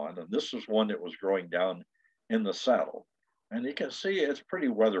were on, and this is one that was growing down in the saddle. And you can see it's pretty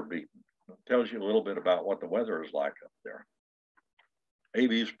weather beaten. It tells you a little bit about what the weather is like up there.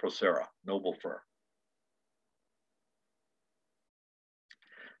 Abies procera, noble fir.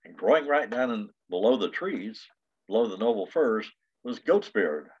 And growing right down below the trees, below the noble firs, was goat's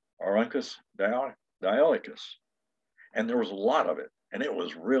beard, Aruncus dioicus. And there was a lot of it, and it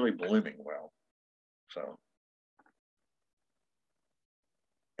was really blooming well. So,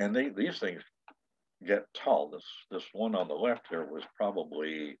 and these things get tall. This one on the left here was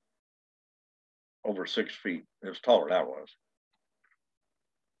probably over 6 feet. It was taller than I was.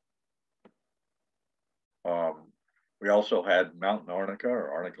 We also had mountain arnica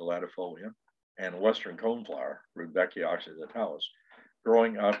or Arnica latifolia and western coneflower, Rudbeckia occidentalis,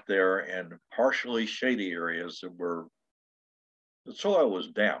 growing up there in partially shady areas that were, the soil was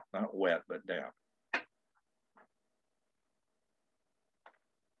damp, not wet, but damp.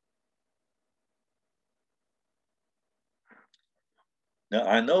 Now,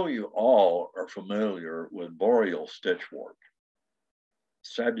 I know you all are familiar with boreal stitchwort,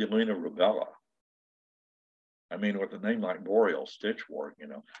 Sabulina rubella. I mean, with a name like boreal stitchwort,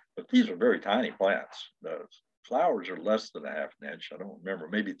 but these are very tiny plants. The flowers are less than a half an inch. I don't remember,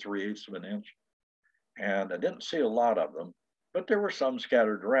 maybe 3/8 of an inch. And I didn't see a lot of them, but there were some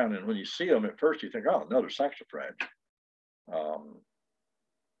scattered around. And when you see them at first, you think, oh, another saxifrage.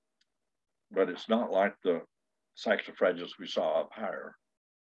 But it's not like the saxifrages we saw up higher.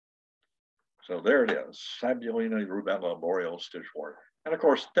 So there it is, Sabulina rubella boreal stitchwort. And of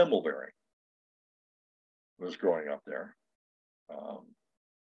course, thimbleberry was growing up there.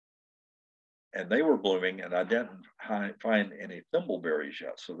 And they were blooming, and I didn't find any thimbleberries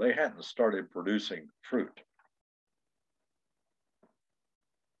yet, so they hadn't started producing fruit.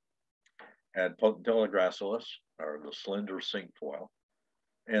 And Potentilla gracilis, or the slender cinquefoil,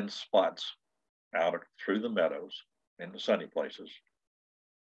 in spots out through the meadows in the sunny places.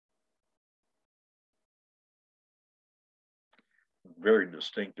 Very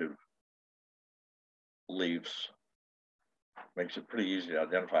distinctive leaves. Makes it pretty easy to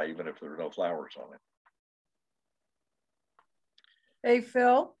identify even if there are no flowers on it. Hey,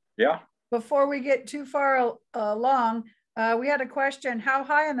 Phil. Yeah. Before we get too far along, we had a question. How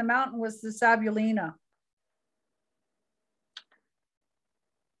high on the mountain was the Sabulina?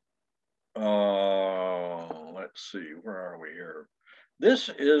 Let's see, where are we here? This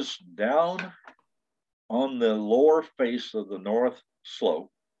is down on the lower face of the north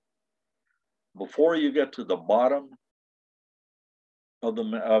slope before you get to the bottom of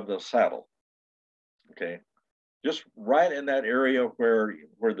the saddle. Okay, just right in that area where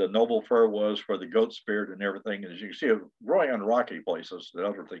the noble fir was, where the goat's beard and everything, as you can see, it growing on rocky places that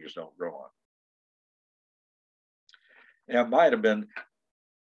other things don't grow on. Now, it might have been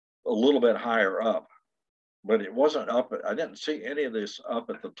a little bit higher up, but it wasn't up. I didn't see any of this up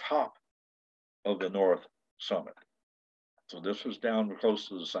at the top of the north summit. So this was down close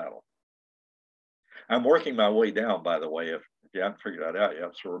to the saddle. I'm working my way down, by the way, if you haven't figured that out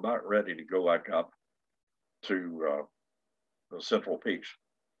yet. So we're about ready to go back up to the central peaks.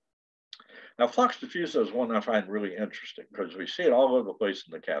 Now, Phlox diffusa is one I find really interesting because we see it all over the place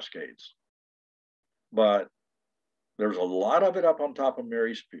in the Cascades. But There's a lot of it up on top of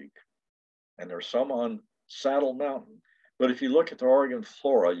Mary's Peak, and there's some on Saddle Mountain. But if you look at the Oregon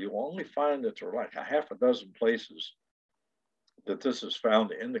flora, you only find that there are like a half a dozen places that this is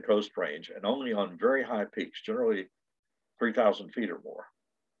found in the Coast Range, and only on very high peaks, generally 3,000 feet or more.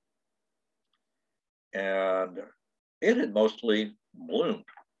 And it had mostly bloomed.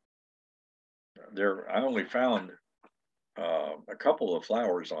 I only found a couple of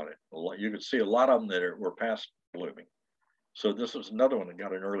flowers on it. You could see a lot of them that were past blooming. So this was another one that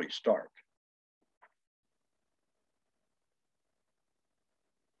got an early start.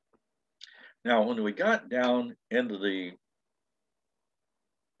 Now, when we got down into the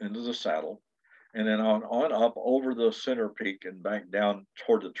saddle, and then on up over the center peak and back down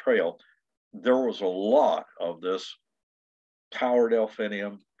toward the trail, there was a lot of this tower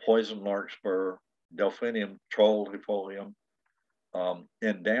delphinium, poison larkspur, delphinium trolifolium,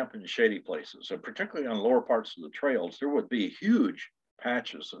 in damp and shady places, and particularly on lower parts of the trails, there would be huge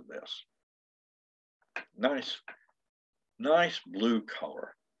patches of this. Nice blue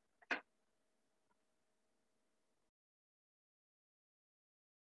color.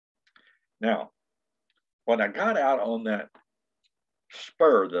 Now, when I got out on that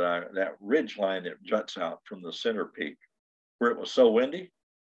spur, that ridge line that juts out from the center peak, where it was so windy,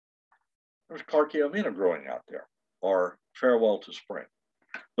 there was Clarkiamina growing out there, or Farewell to Spring.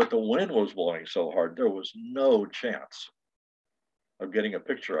 But the wind was blowing so hard, there was no chance of getting a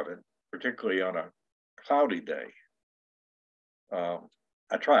picture of it, particularly on a cloudy day.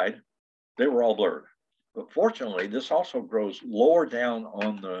 I tried, they were all blurred. But fortunately, this also grows lower down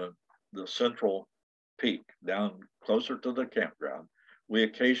on the central peak, down closer to the campground. We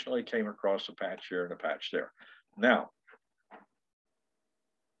occasionally came across a patch here and a patch there. Now,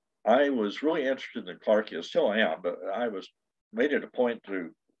 I was really interested in Clarkia, still am, but I made it a point to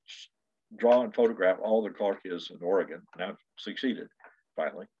draw and photograph all the Clarkias in Oregon, and I've succeeded,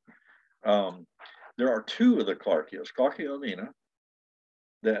 finally. There are two of the Clarkias, Clarkiamina,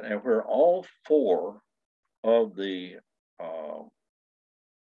 and where all four of the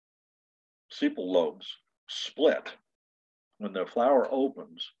sepal lobes split when the flower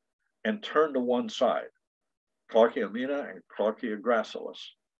opens and turn to one side, Clarkiamina and Clarkia gracilis.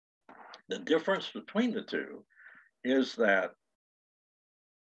 The difference between the two is that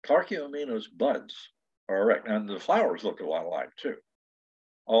Clarkiamina's buds are erect, and the flowers look a lot alike too.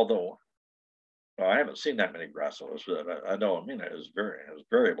 Although I haven't seen that many gracilis, but I know Amina is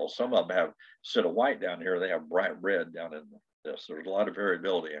variable. Some of them have, instead of white down here, they have bright red down in this. There's a lot of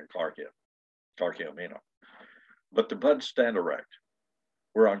variability in Clarkiamina. But the buds stand erect.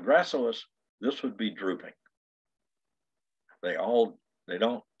 Where on gracilis, this would be drooping. They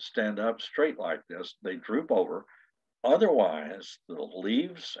don't stand up straight like this. They droop over. Otherwise, the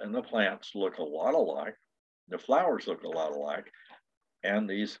leaves and the plants look a lot alike. The flowers look a lot alike. And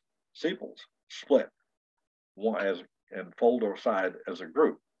these sepals split and fold aside as a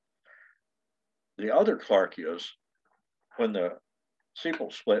group. The other Clarkias, when the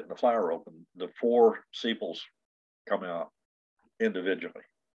sepals split and the flower open, the four sepals come out individually.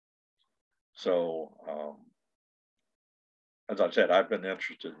 So, as I said, I've been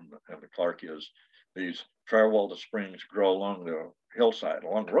interested in the Clarkias. These Farewell to Springs grow along the hillside,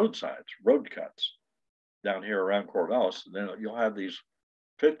 along roadsides, road cuts down here around Corvallis. And then you'll have these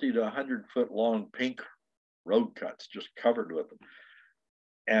 50 to 100 foot long pink road cuts just covered with them.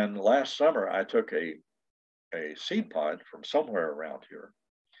 And last summer, I took a seed pod from somewhere around here,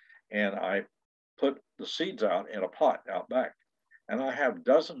 and I put the seeds out in a pot out back. And I have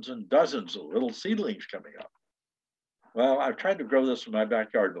dozens and dozens of little seedlings coming up. Well, I've tried to grow this in my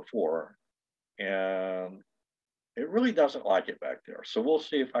backyard before, and it really doesn't like it back there. So we'll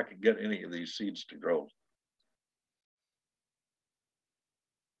see if I can get any of these seeds to grow.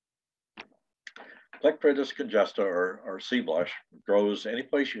 Plectridis conjusta, or sea blush, grows any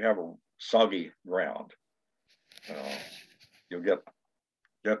place you have a soggy ground. You'll get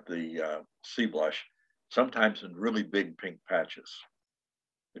the sea blush, sometimes in really big pink patches.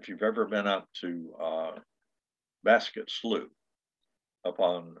 If you've ever been up to Basket Slough, up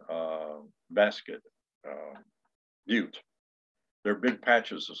on Basket Butte, there are big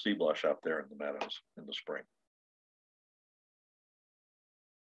patches of sea blush up there in the meadows in the spring.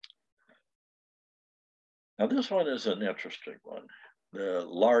 Now this one is an interesting one, the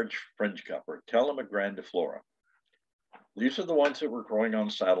large fringe cupper, Telema grandiflora. These are the ones that were growing on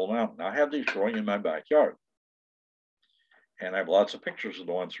Saddle Mountain. I have these growing in my backyard. And I have lots of pictures of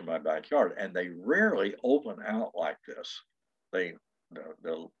the ones from my backyard, and they rarely open out like this. The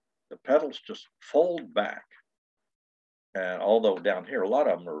petals just fold back. And although down here, a lot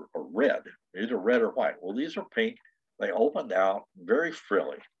of them are red, either red or white. Well, these are pink, They opened out very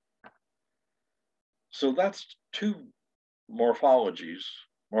frilly. So that's two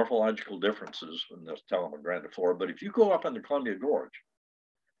morphological differences in the Talama grandiflora. But if you go up in the Columbia Gorge,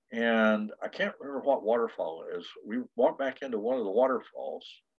 and I can't remember what waterfall it is, we walked back into one of the waterfalls.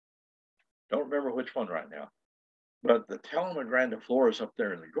 Don't remember which one right now. But the Talama grandifloras up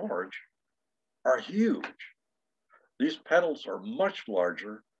there in the gorge are huge. These petals are much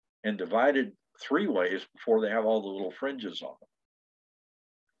larger and divided 3 ways before they have all the little fringes on them.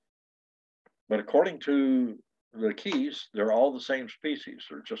 But according to the keys, they're all the same species.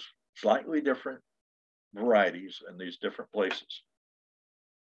 They're just slightly different varieties in these different places.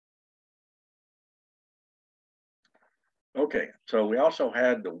 Okay, so we also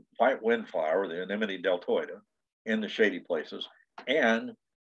had the white windflower, the Anemone deltoida, in the shady places, and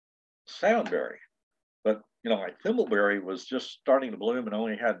salmonberry. But like thimbleberry was just starting to bloom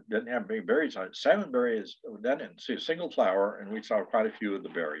and didn't have many berries on it. Salmonberry is didn't see a single flower, and we saw quite a few of the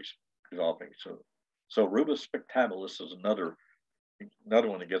berries developing. So Rubus spectabilis is another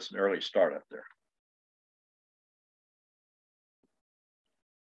one that gets an early start up there.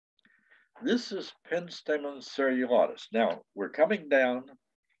 This is Penstemon cerulatus. Now we're coming down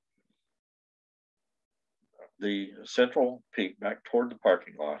the central peak back toward the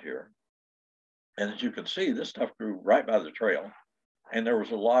parking lot here. And as you can see, this stuff grew right by the trail, and there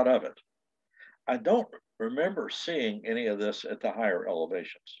was a lot of it. I don't remember seeing any of this at the higher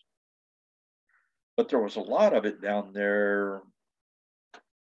elevations, but there was a lot of it down there,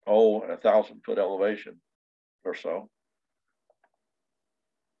 1,000-foot elevation or so.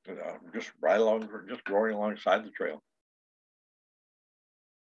 Just growing alongside the trail.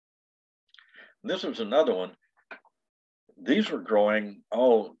 And this was another one. These were growing,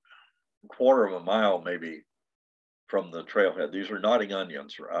 quarter of a mile maybe from the trailhead. These are nodding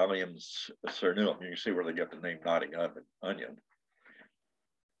onions, or Allium cernulum. You can see where they get the name nodding onion.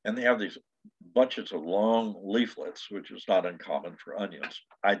 And they have these bunches of long leaflets, which is not uncommon for onions.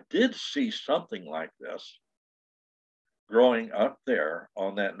 I did see something like this growing up there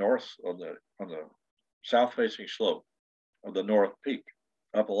on that on the south-facing slope of the North Peak,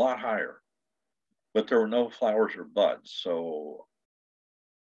 up a lot higher. But there were no flowers or buds, so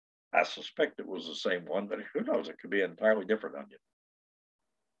I suspect it was the same one, but who knows? It could be an entirely different onion.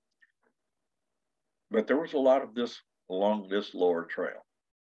 But there was a lot of this along this lower trail.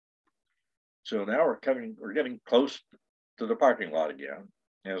 So now we're getting close to the parking lot again.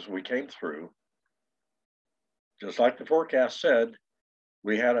 As we came through, just like the forecast said,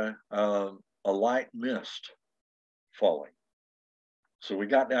 we had a light mist falling. So we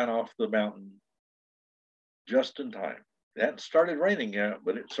got down off the mountain just in time. It hadn't started raining yet,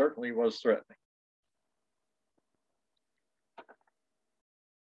 but it certainly was threatening.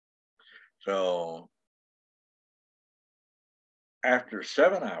 So after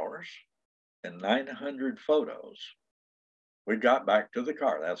 7 hours and 900 photos, we got back to the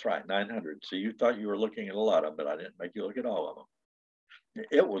car. That's right, 900. So you thought you were looking at a lot of them, but I didn't make you look at all of them.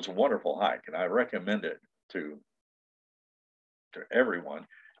 It was a wonderful hike, and I recommend it to everyone.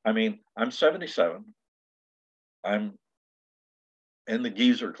 I mean, I'm 77. I'm in the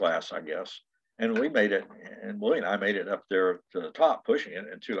geezer class, I guess. And we made it, and Willie and I made it up there to the top, pushing it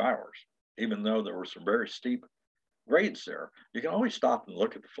in 2 hours, even though there were some very steep grades there. You can always stop and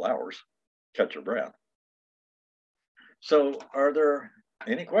look at the flowers, catch your breath. So are there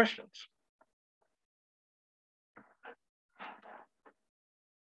any questions?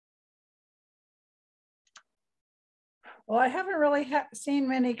 Well, I haven't really seen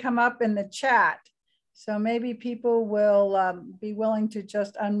many come up in the chat. So maybe people will be willing to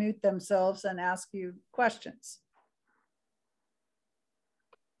just unmute themselves and ask you questions.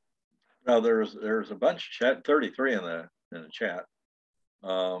 No, there's a bunch of chat, 33 in the chat.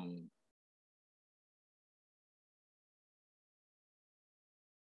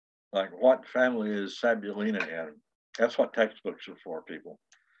 Like, what family is Sabulina in? That's what textbooks are for, people.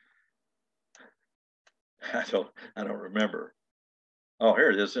 I don't remember. Oh,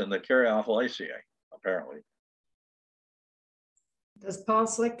 here it is, in the Caryophyllaceae, apparently. Does Paul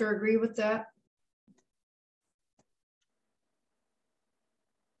Slichter agree with that?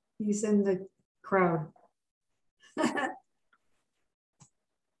 He's in the crowd.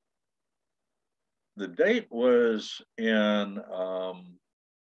 The date was in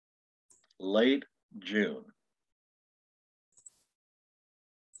late June.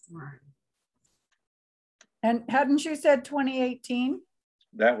 And hadn't you said 2018?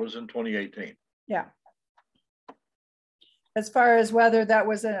 That was in 2018. Yeah. As far as whether that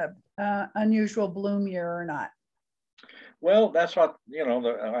was an unusual bloom year or not. Well, that's what,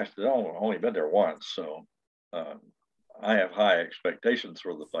 I've only been there once, so I have high expectations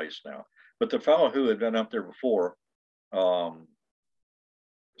for the place now. But the fellow who had been up there before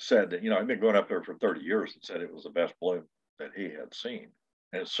said that, I've been going up there for 30 years and said it was the best bloom that he had seen.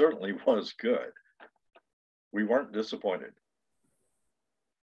 And it certainly was good. We weren't disappointed.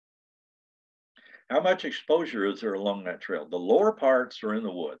 How much exposure is there along that trail? The lower parts are in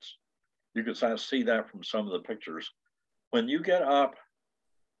the woods. You can kind of see that from some of the pictures. When you get up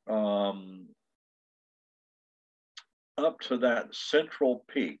to that central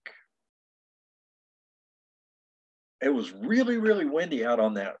peak, it was really, really windy out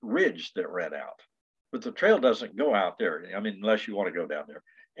on that ridge that ran out. But the trail doesn't go out there. I mean, unless you want to go down there.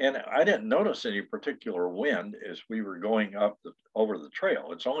 And I didn't notice any particular wind as we were going up over the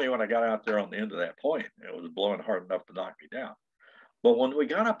trail. It's only when I got out there on the end of that point, it was blowing hard enough to knock me down. But when we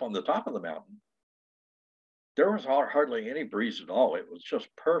got up on the top of the mountain, there was hardly any breeze at all. It was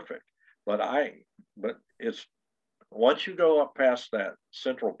just perfect. But it's once you go up past that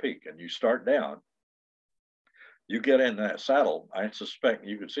central peak and you start down, you get in that saddle. I suspect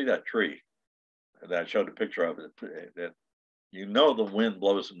you can see that tree that I showed a picture of it. That the wind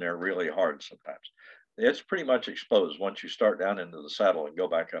blows in there really hard sometimes. It's pretty much exposed once you start down into the saddle and go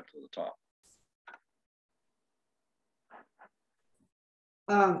back up to the top.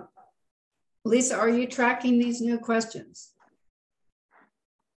 Lisa, are you tracking these new questions?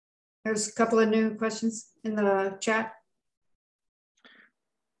 There's a couple of new questions in the chat.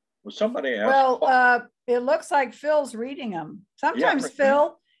 Well, somebody asked. Well, it looks like Phil's reading them. Sometimes,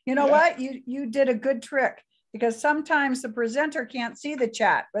 Phil, you know what? You did a good trick, because sometimes the presenter can't see the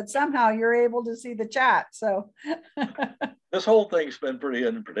chat, but somehow you're able to see the chat. So this whole thing's been pretty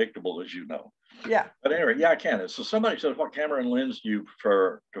unpredictable, as you know. Yeah. But anyway, yeah, I can. So somebody says, what camera and lens do you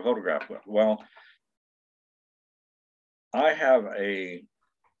prefer to photograph with? Well, I have a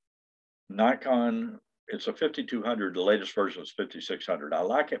Nikon. It's a 5200. The latest version is 5600. I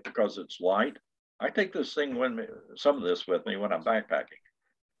like it because it's light. I take this thing some of this with me when I'm backpacking.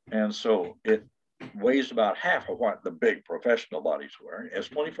 And so it weighs about half of what the big professional bodies wear. It's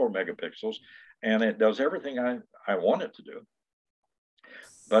 24 megapixels, and it does everything I want it to do.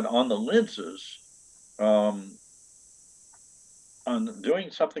 But on the lenses, on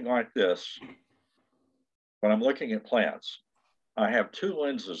doing something like this, when I'm looking at plants, I have two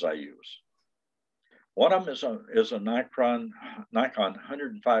lenses I use. One of them is a Nikon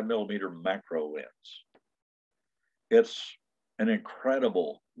 105 millimeter macro lens. It's an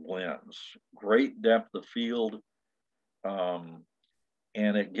incredible lens, great depth of field, and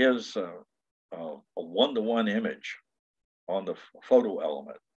it gives a one-to-one image on the photo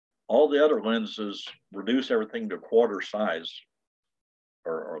element. All the other lenses reduce everything to quarter size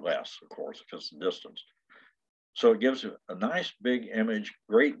or less, of course, because of the distance. So it gives you a nice big image,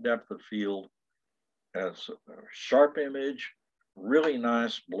 great depth of field. It's a sharp image, really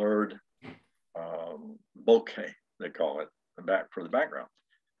nice blurred bokeh, they call it, for the background.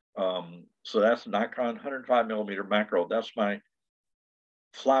 So that's Nikon 105 millimeter macro. That's my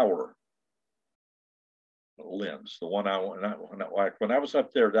flower lens, the one when I was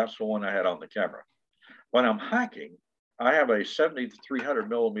up there, that's the one I had on the camera. When I'm hiking, I have a 70 to 300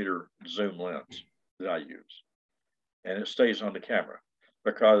 millimeter zoom lens that I use, and it stays on the camera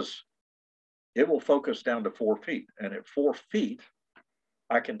because it will focus down to 4 feet, and at 4 feet,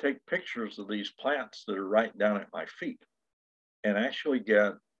 I can take pictures of these plants that are right down at my feet and actually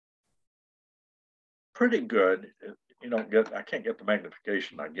get pretty good. I can't get the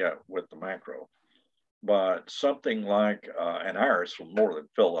magnification I get with the macro, but something like an iris will more than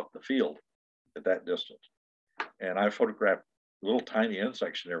fill up the field at that distance. And I photographed little tiny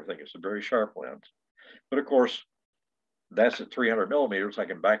insects and everything. It's a very sharp lens. But of course, that's at 300 millimeters. I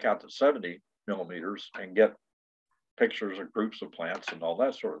can back out to 70 millimeters and get pictures of groups of plants and all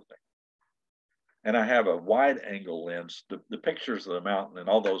that sort of thing. And I have a wide angle lens. The pictures of the mountain and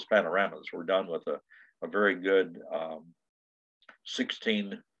all those panoramas were done with a very good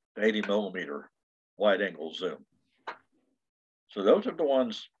 16 to 80 millimeter wide angle zoom. So those are the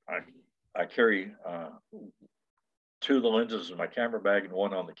ones I carry, two of the lenses in my camera bag and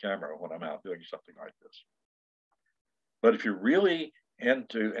one on the camera when I'm out doing something like this. But if you're really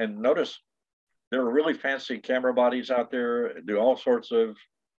into, and notice there are really fancy camera bodies out there, do all sorts of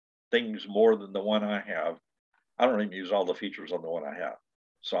things more than the one I have. I don't even use all the features on the one I have.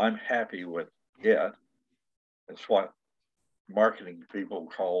 So I'm happy with it. It's what marketing people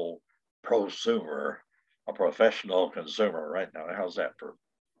call prosumer, a professional consumer right now. How's that for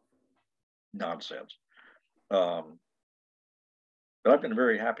nonsense? But I've been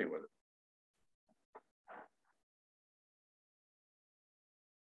very happy with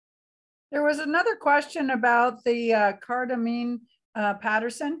it. There was another question about the cardamine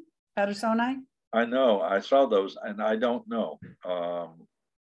Pattersoni. I know, I saw those and I don't know.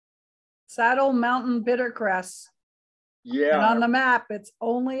 Saddle Mountain Bittercress. Yeah. And on the map, it's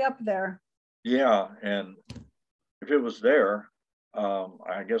only up there. Yeah, and if it was there,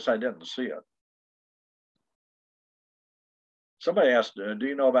 I guess I didn't see it. Somebody asked, do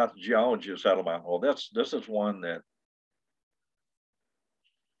you know about the geology of Saddle Mountain? Well, this is one that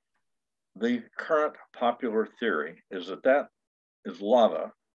the current popular theory is that is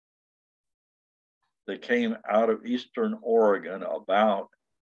lava that came out of Eastern Oregon about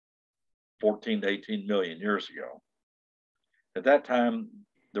 14 to 18 million years ago. At that time,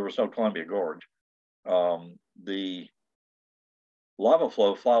 there was no Columbia Gorge. The lava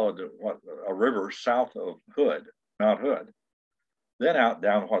flow followed a river south of Mount Hood, then out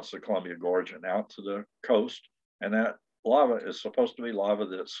down what's the Columbia Gorge and out to the coast. And that lava is supposed to be lava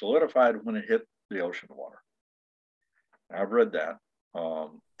that solidified when it hit the ocean water. I've read that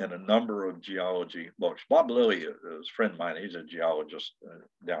in a number of geology books. Bob Lilly is a friend of mine. He's a geologist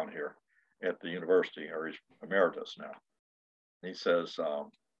down here at the university, or he's emeritus now. He says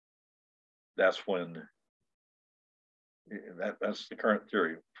that's when that's the current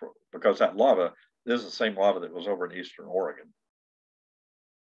theory because that lava is the same lava that was over in Eastern Oregon.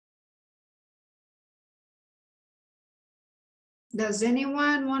 Does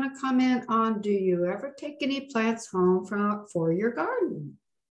anyone want to comment on, do you ever take any plants home for your garden?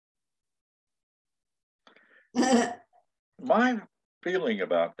 My feeling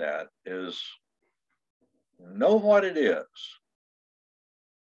about that is know what it is.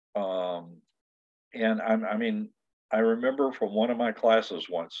 And I mean, I remember from one of my classes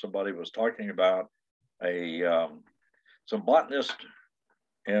once, somebody was talking about some botanist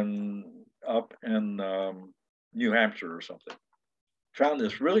up in New Hampshire or something, found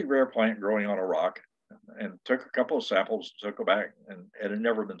this really rare plant growing on a rock and took a couple of samples, took it back, and it had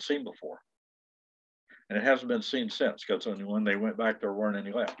never been seen before. And it hasn't been seen since, because when they went back, there weren't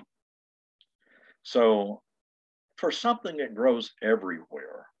any left. So for something that grows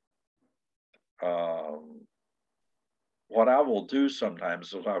everywhere, what I will do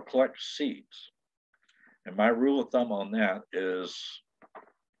sometimes is I'll collect seeds. And my rule of thumb on that is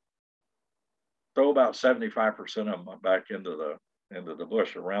throw about 75% of them back into the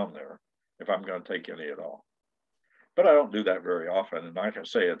bush around there if I'm going to take any at all. But I don't do that very often. And like I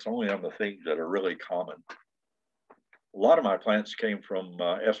say, it's only on the things that are really common. A lot of my plants came from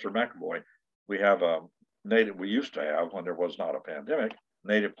Esther McAvoy. We have a native, we used to have, when there was not a pandemic,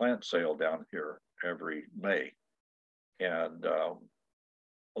 native plant sale down here every May. And a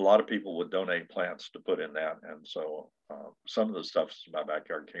lot of people would donate plants to put in that. And so some of the stuff in my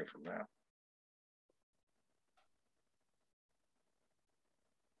backyard came from that.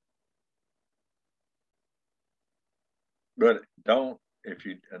 But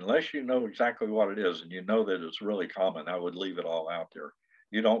unless you know exactly what it is and you know that it's really common, I would leave it all out there.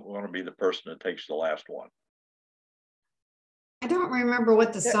 You don't want to be the person that takes the last one. I don't remember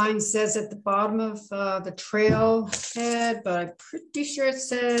what the sign says at the bottom of the trailhead, but I'm pretty sure it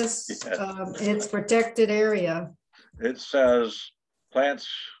says it's protected area. It says plants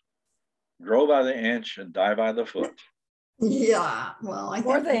grow by the inch and die by the foot. Yeah, well,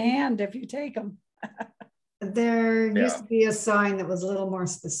 or the hand if you take them. There used to be a sign that was a little more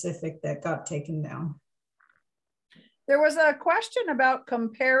specific that got taken down. There was a question about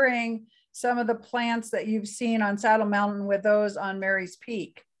comparing some of the plants that you've seen on Saddle Mountain with those on Mary's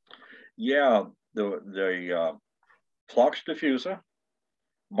Peak. Yeah, the Phlox diffusa,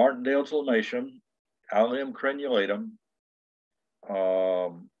 Martindale's limation, Allium crenulatum are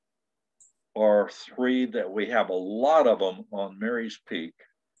three that we have a lot of them on Mary's Peak.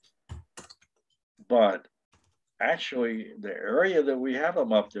 But actually, the area that we have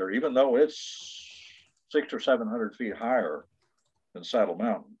them up there, even though it's 600 or 700 feet higher than Saddle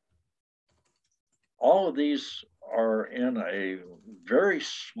Mountain, all of these are in a very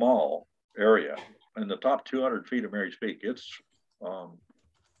small area. In the top 200 feet of Mary's Peak, it's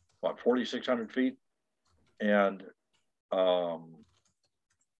what, 4,600 feet? And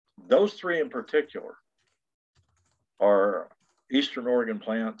those three in particular are Eastern Oregon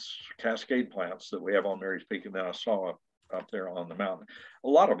plants, cascade plants that we have on Mary's Peak, and then I saw up there on the mountain. A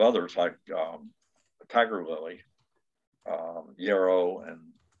lot of others like tiger lily, yarrow, and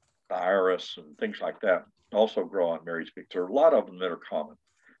the iris, and things like that also grow on Mary's Peak. There are a lot of them that are common,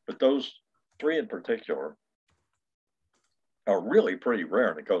 but those three in particular are really pretty rare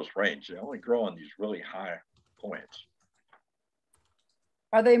in the Coast Range. They only grow on these really high points.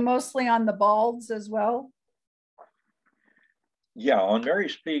 Are they mostly on the balds as well? Yeah, on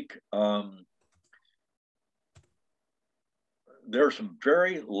Mary's Peak, there are some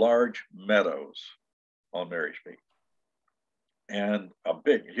very large meadows on Mary's Peak, and a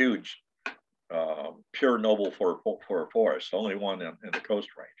big, huge, pure noble for a forest, only one in the Coast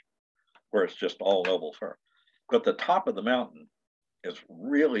Range, where it's just all noble fir. But the top of the mountain is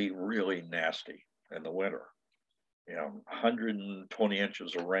really, really nasty in the winter. You know, 120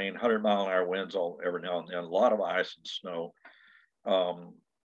 inches of rain, 100-mile-an-hour winds every now and then, a lot of ice and snow. On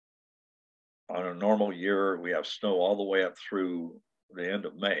a normal year, we have snow all the way up through the end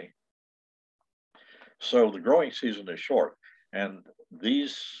of May. So the growing season is short. And at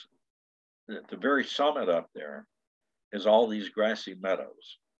the very summit up there is all these grassy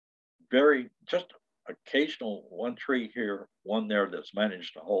meadows. Just occasional one tree here, one there that's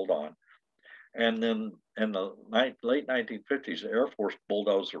managed to hold on. And then in the late 1950s, the Air Force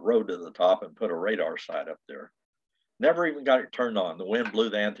bulldozed the road to the top and put a radar site up there. Never even got it turned on. The wind blew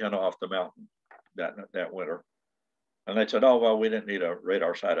the antenna off the mountain that winter. And they said, oh, well, we didn't need a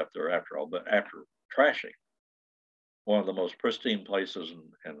radar site up there after all. But after trashing one of the most pristine places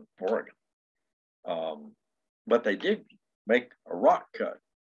in Oregon, but they did make a rock cut.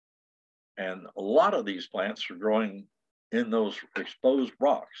 And a lot of these plants are growing in those exposed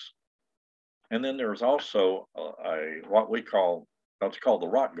rocks. And then there's also what's called the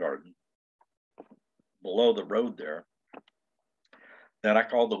rock garden below the road there, that I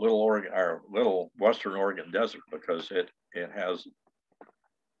call the little Western Oregon desert, because it has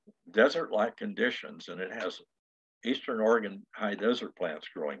desert-like conditions, and it has Eastern Oregon high desert plants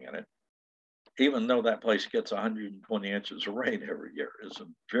growing in it, even though that place gets 120 inches of rain every year. It's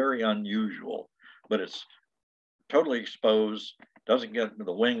very unusual, but it's totally exposed, doesn't get,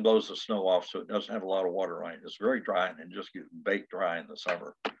 the wind blows the snow off, so it doesn't have a lot of water on it. It's very dry and just gets baked dry in the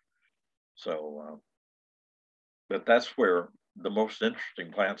summer. So, but that's where the most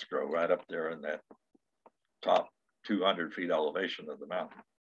interesting plants grow, right up there in that top 200 feet elevation of the mountain.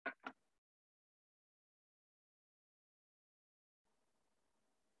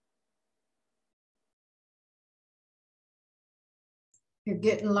 You're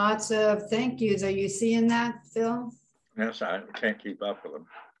getting lots of thank yous. Are you seeing that, Phil? Yes, I can't keep up with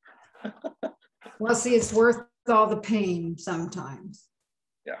them. Well, see, it's worth all the pain sometimes.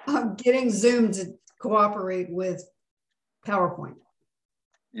 Yeah. I'm getting Zoom to cooperate with PowerPoint.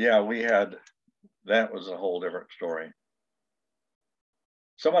 Yeah, that was a whole different story.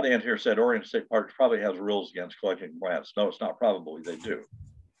 Somebody in here said Oregon State Parks probably has rules against collecting plants. No, it's not probably, they do.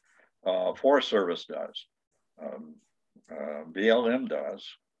 Forest Service does. BLM does.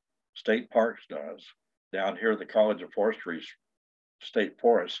 State Parks does. Down here, the College of Forestry's State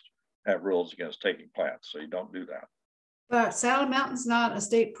Forest have rules against taking plants, so you don't do that. But Saddle Mountain's not a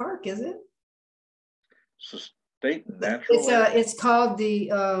state park, is it? It's a state natural area. It's called the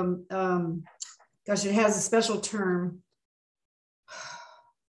gosh, it has a special term.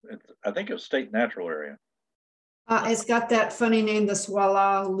 I think it's state natural area. It's got that funny name, the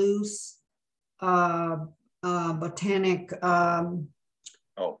Swala-lahos botanic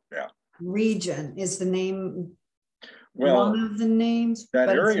region is the name. Well, one of the names, that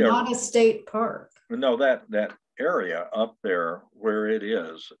but area, it's not a state park. No, that area up there where it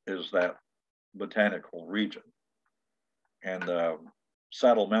is that botanical region. And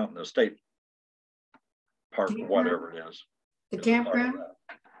Saddle Mountain Estate Park, whatever it is. The campground?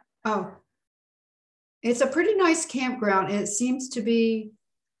 Oh, it's a pretty nice campground. It seems to be,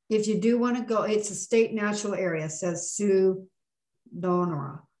 if you do want to go, it's a state natural area, says Sue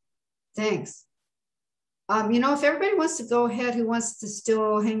Donora. Thanks. You know, if everybody wants to go ahead, who wants to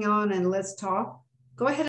still hang on and let's talk, go ahead.